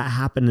 when that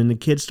happened, and the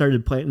kids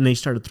started playing and they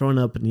started throwing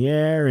up in the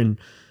air, and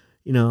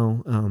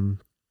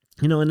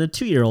and a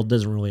 2-year-old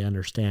doesn't really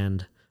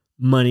understand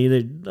money.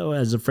 They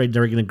was afraid they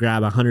were going to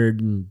grab 100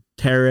 and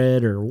tear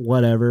it or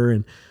whatever.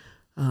 And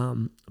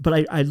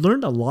but I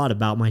learned a lot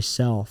about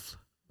myself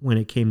when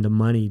it came to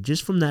money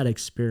just from that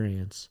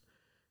experience,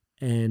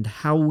 and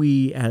how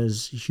we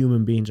as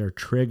human beings are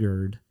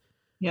triggered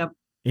Yep.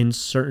 in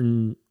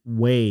certain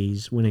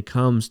ways when it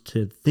comes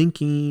to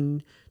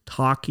thinking,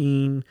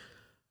 talking,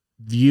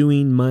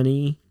 viewing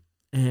money.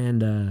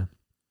 And I'm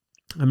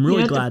You really know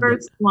what the glad that.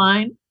 first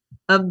line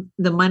of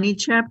the money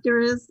chapter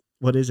is,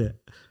 What is it?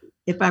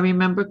 if I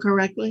remember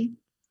correctly?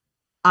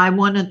 I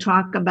want to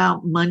talk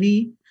about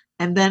money.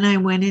 And then I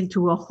went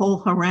into a whole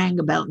harangue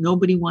about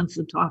nobody wants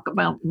to talk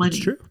about It's money.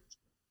 true.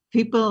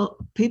 People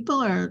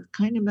are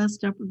kind of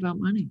messed up about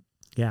money.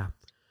 Yeah.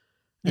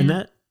 And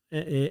Yeah. that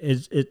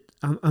is it.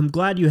 I'm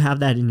glad you have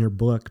that in your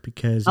book,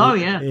 because Oh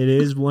it yeah. it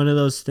is one of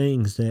those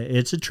things that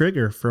it's a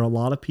trigger for a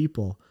lot of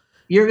people.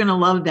 You're gonna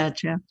love that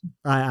chapter.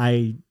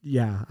 I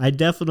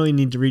definitely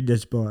need to read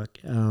this book,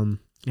 and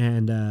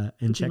check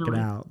it Definitely.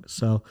 out.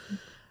 So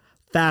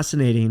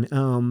fascinating.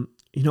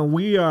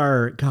 We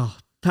are, God,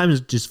 time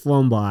has just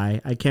flown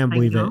by. I can't I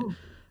believe it.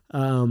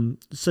 know.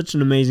 Such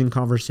an amazing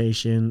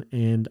conversation,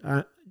 and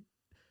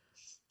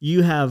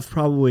you have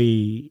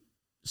probably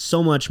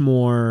so much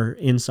more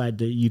insight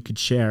that you could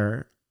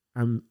share.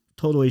 I'm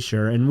totally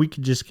sure, and we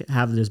could just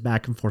have this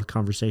back and forth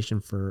conversation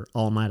for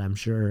all night, I'm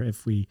sure,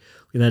 if we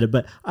let it.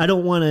 But I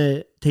don't want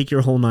to take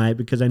your whole night,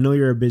 because I know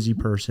you're a busy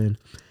person,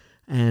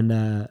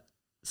 and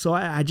so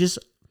I just,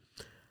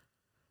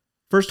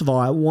 first of all,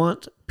 I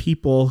want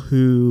people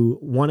who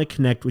want to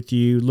connect with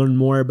you, learn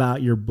more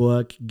about your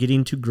book,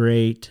 Getting to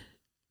Great.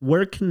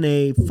 Where can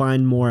they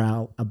find more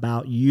out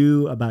about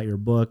you, about your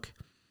book?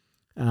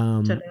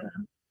 Um, Ta-da.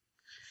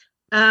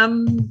 I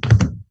would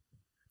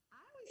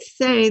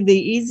say the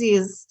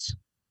easiest,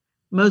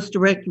 most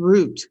direct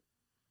route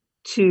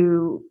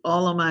to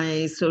all of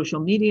my social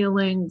media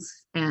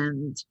links,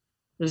 and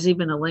there's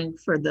even a link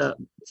for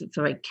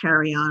so I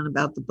carry on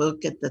about the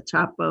book at the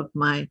top of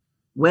my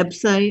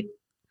website.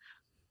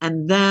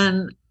 And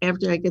then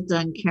after I get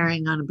done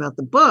carrying on about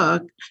the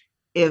book,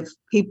 if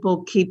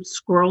people keep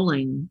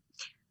scrolling,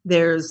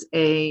 there's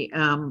a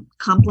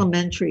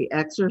complimentary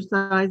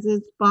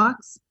exercises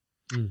box.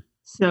 mm,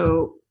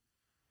 So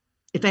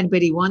if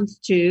anybody wants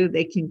to,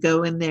 they can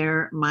go in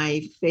there.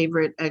 My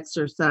favorite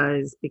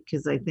exercise,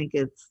 because I think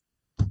it's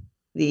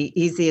the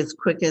easiest,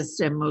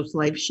 quickest, and most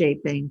life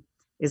shaping,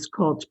 is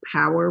called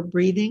power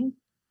breathing.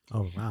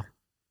 oh, wow.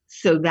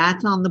 So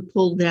that's on the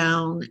pull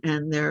down,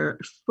 and their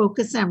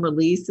focus and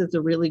release is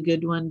a really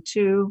good one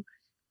too.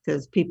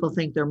 because people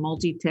think they're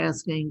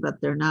multitasking, but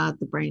they're not.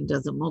 The brain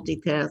doesn't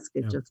multitask.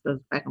 It Yep. just goes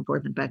back and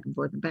forth and back and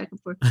forth and back and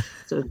forth.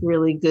 So it's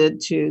really good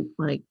to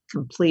like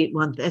complete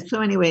one thing.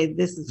 So anyway,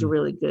 this is a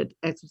really good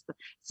exercise.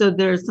 So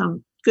there's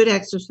some good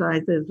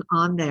exercises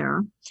on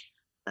there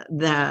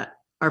that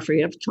are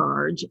free of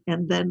charge.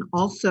 And then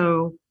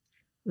also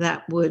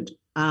that would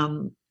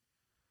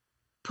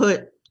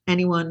put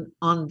anyone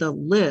on the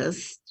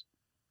list.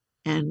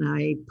 And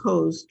I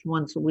post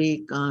once a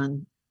week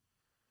on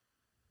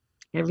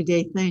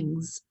everyday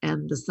things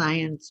and the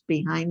science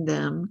behind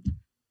them.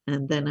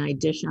 And then I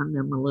dish on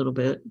them a little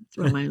bit,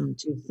 throw my own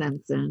 2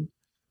 cents in,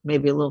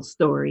 maybe a little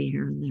story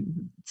here and there.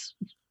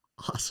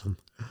 Awesome.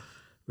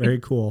 Very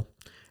cool.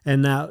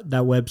 And that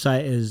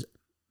website is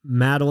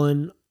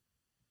Madeline.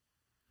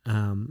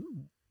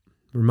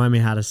 Remind me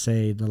how to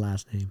say the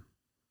last name.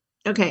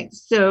 Okay,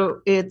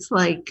 so it's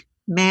like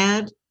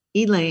Mad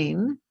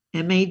Elaine,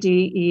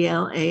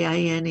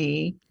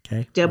 Madelaine,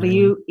 Okay.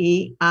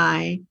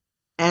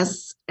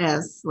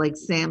 WEISS, like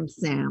Sam.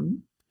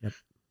 Yep.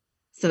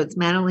 So it's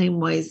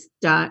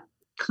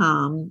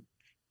MadeleineWeiss.com.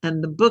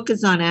 And the book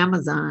is on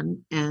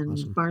Amazon and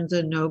Awesome. Barnes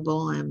and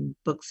Noble and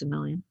Books A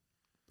Million.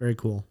 Very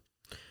cool.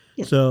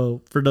 Yeah.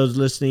 So for those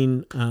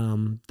listening,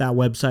 that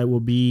website will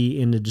be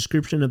in the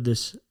description of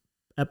this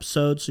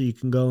episode, so you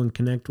can go and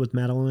connect with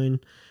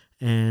Madeline.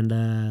 And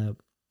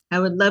I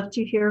would love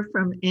to hear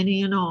from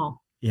any and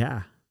all.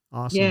 yeah,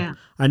 awesome. Yeah.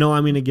 I know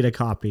I'm going to get a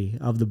copy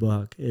of the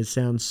book. It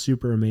sounds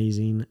super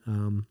amazing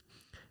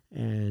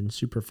and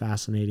super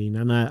fascinating.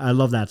 And I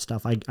love that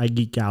stuff. I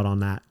geek out on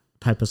that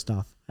type of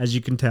stuff, as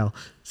you can tell.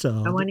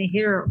 So I want to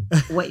hear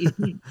what you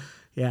think.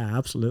 Yeah,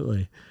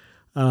 absolutely.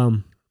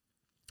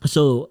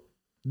 So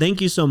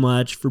thank you so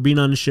much for being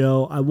on the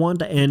show. I want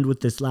to end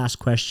with this last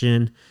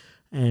question.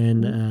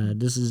 And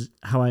this is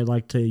how I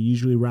like to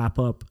usually wrap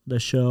up the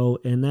show.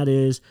 And that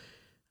is,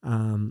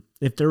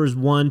 if there was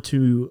one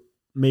to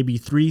maybe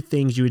 3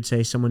 things you would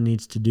say someone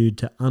needs to do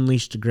to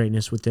unleash the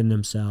greatness within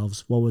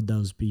themselves, what would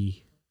those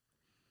be?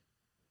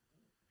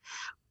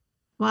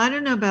 Well, I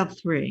don't know about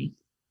 3,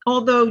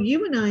 although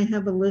you and I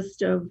have a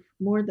list of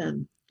more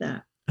than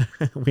that.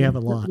 We have a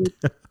lot.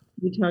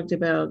 We talked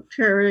about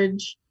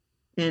courage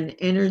and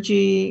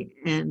energy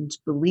and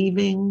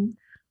believing.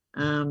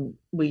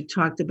 We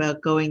talked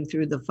about going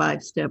through the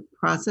 5-step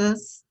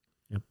process.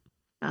 Yep.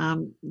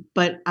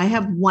 But I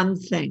have one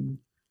thing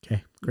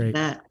Okay, great.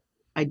 that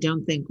I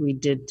don't think we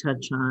did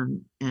touch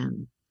on,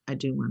 and I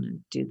do want to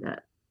do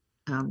that.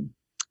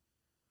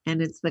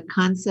 And it's the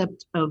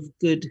concept of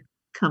good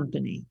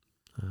company.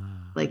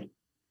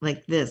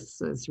 Like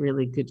this is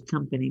really good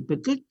company,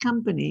 but good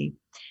company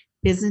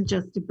isn't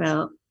just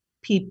about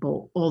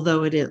people,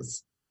 although it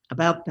is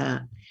about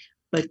that.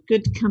 But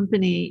good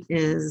company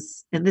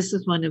is, and this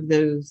is one of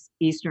those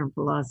Eastern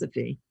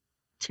philosophy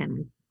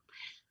tenets,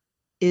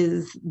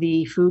 is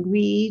the food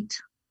we eat,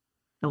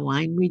 the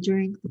wine we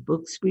drink, the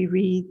books we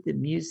read, the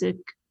music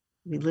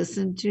we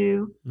listen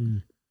to,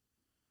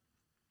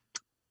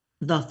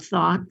 the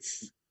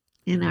thoughts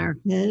in our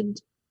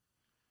head.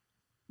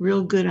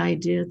 Real good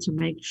idea to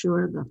make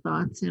sure the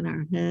thoughts in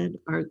our head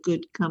are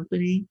good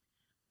company,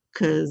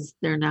 because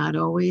they're not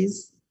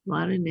always. A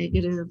lot of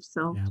negative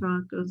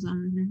self-talk goes on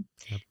in there.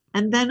 Yep.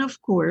 And then,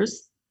 of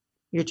course,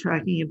 you're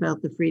talking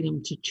about the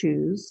freedom to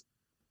choose,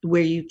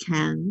 where you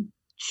can,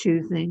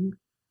 choosing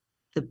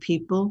the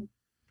people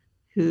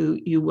who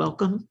you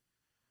welcome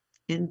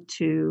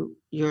into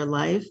your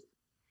life.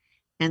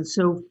 And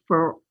so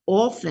for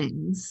all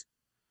things,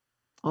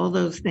 all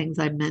those things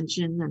I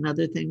mentioned and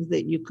other things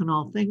that you can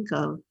all think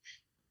of,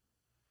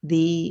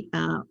 the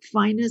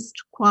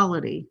finest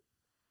quality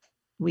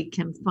we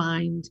can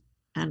find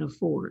and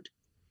afford.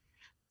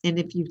 And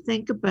if you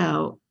think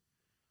about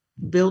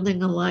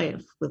building a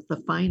life with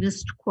the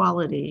finest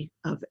quality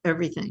of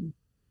everything,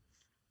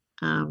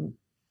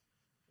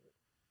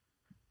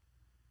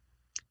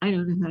 I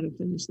don't know how to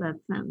finish that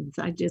sentence.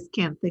 I just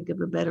can't think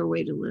of a better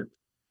way to live.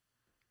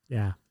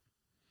 Yeah.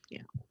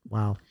 Yeah.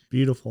 Wow.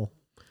 Beautiful.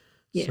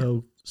 Yeah.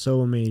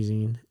 So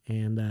amazing.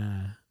 And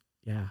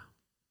yeah,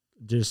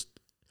 just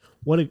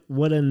what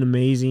an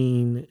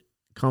amazing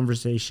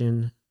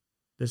conversation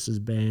this has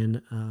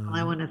been.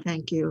 I want to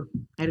thank you.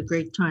 I had a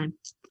great time.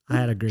 I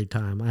had a great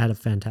time. I had a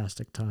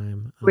fantastic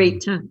time.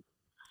 Great time.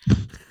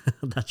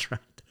 That's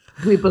right.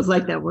 We both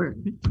like that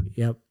word.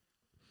 Yep.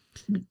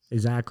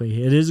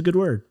 Exactly. It is a good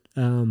word.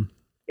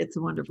 It's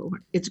a wonderful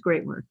word. It's a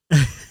great word.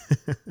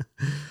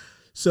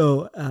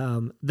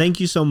 So thank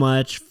you so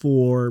much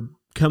for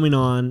coming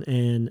on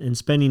and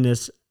spending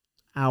this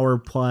hour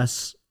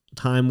plus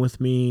time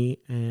with me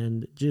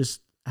and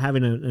just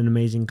having an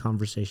amazing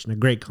conversation, a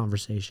great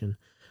conversation.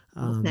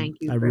 Well, thank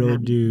you. I really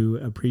do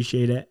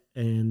appreciate it.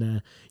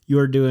 And you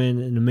are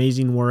doing an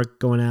amazing work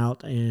going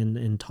out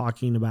and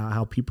talking about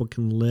how people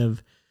can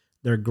live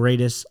their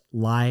greatest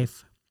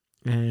life.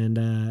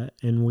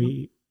 And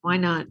we... Why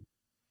not?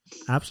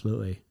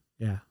 Absolutely.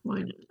 Yeah.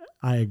 Why not?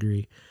 I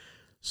agree.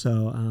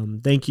 So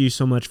thank you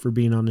so much for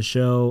being on the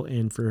show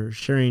and for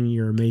sharing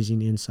your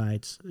amazing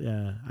insights.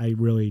 I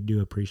really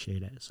do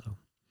appreciate it. So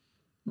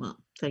Well,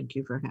 thank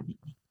you for having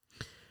me.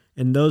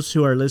 And those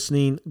who are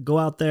listening, go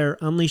out there,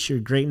 unleash your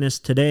greatness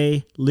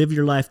today, live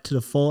your life to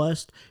the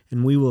fullest,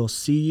 and we will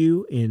see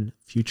you in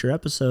future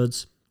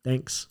episodes.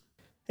 Thanks.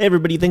 Hey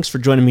everybody, thanks for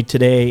joining me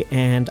today,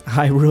 and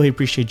I really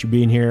appreciate you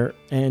being here.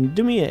 And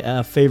do me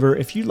a favor,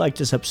 if you like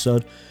this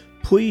episode,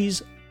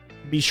 please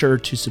be sure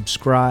to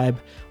subscribe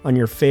on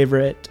your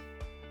favorite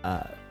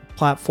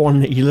platform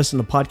that you listen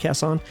to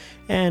podcasts on,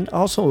 and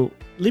also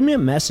leave me a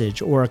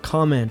message or a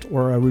comment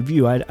or a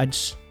review. I'd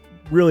just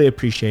really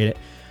appreciate it.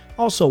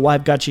 Also, while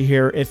I've got you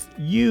here, if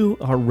you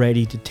are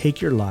ready to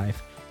take your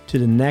life to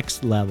the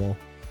next level,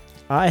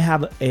 I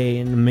have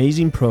an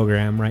amazing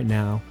program right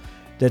now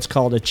that's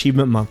called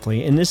Achievement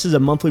Monthly. And this is a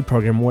monthly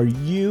program where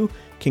you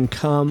can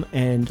come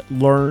and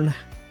learn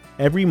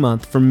every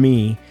month from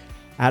me,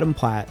 Adam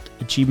Platt,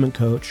 Achievement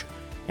Coach.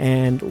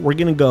 And I'm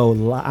going to go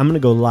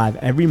live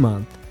every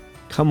month,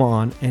 come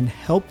on and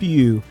help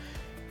you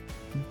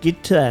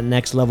get to that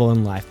next level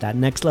in life, that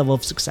next level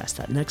of success,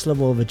 that next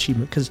level of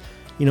achievement. Because,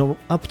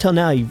 up until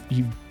now,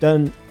 you've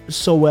done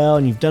so well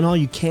and you've done all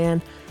you can,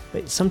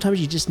 but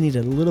sometimes you just need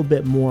a little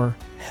bit more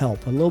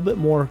help, a little bit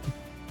more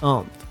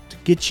to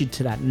get you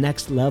to that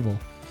next level.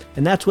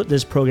 And that's what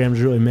this program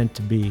is really meant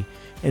to be.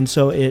 And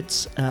so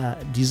it's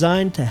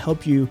designed to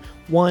help you,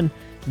 one,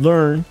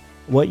 learn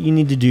what you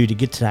need to do to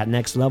get to that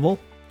next level.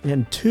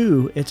 And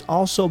two, it's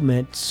also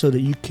meant so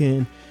that you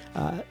can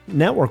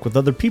network with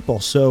other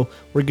people. So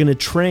we're going to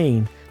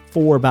train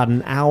for about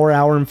an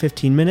hour and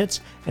 15 minutes.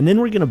 And then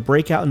we're going to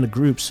break out into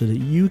groups so that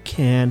you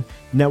can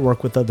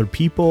network with other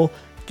people,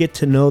 get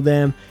to know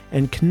them,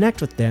 and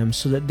connect with them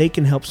so that they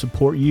can help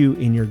support you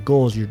in your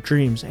goals, your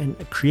dreams,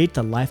 and create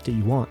the life that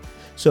you want.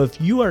 So if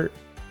you are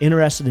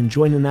interested in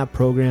joining that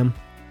program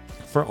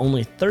for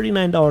only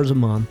 $39 a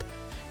month,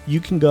 you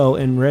can go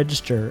and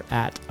register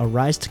at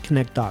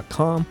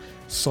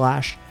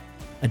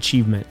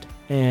arisetoconnect.com/achievement.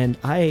 And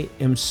I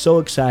am so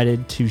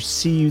excited to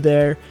see you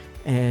there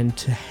and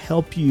to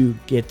help you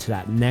get to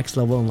that next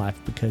level in life,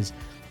 because,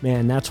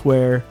 man, that's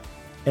where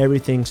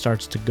everything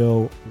starts to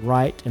go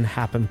right and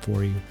happen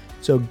for you.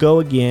 So go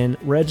again,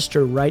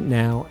 register right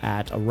now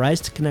at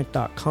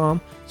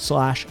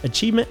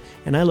arisetoconnect.com/achievement.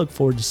 And I look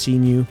forward to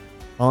seeing you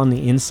on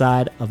the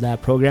inside of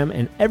that program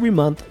and every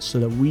month so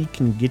that we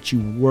can get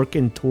you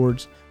working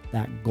towards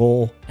that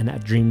goal and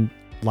that dream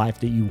life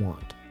that you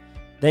want.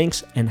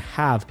 Thanks, and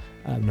have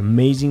an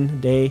amazing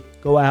day.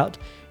 Go out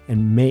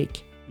and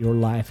make your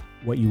life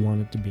what you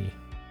want it to be.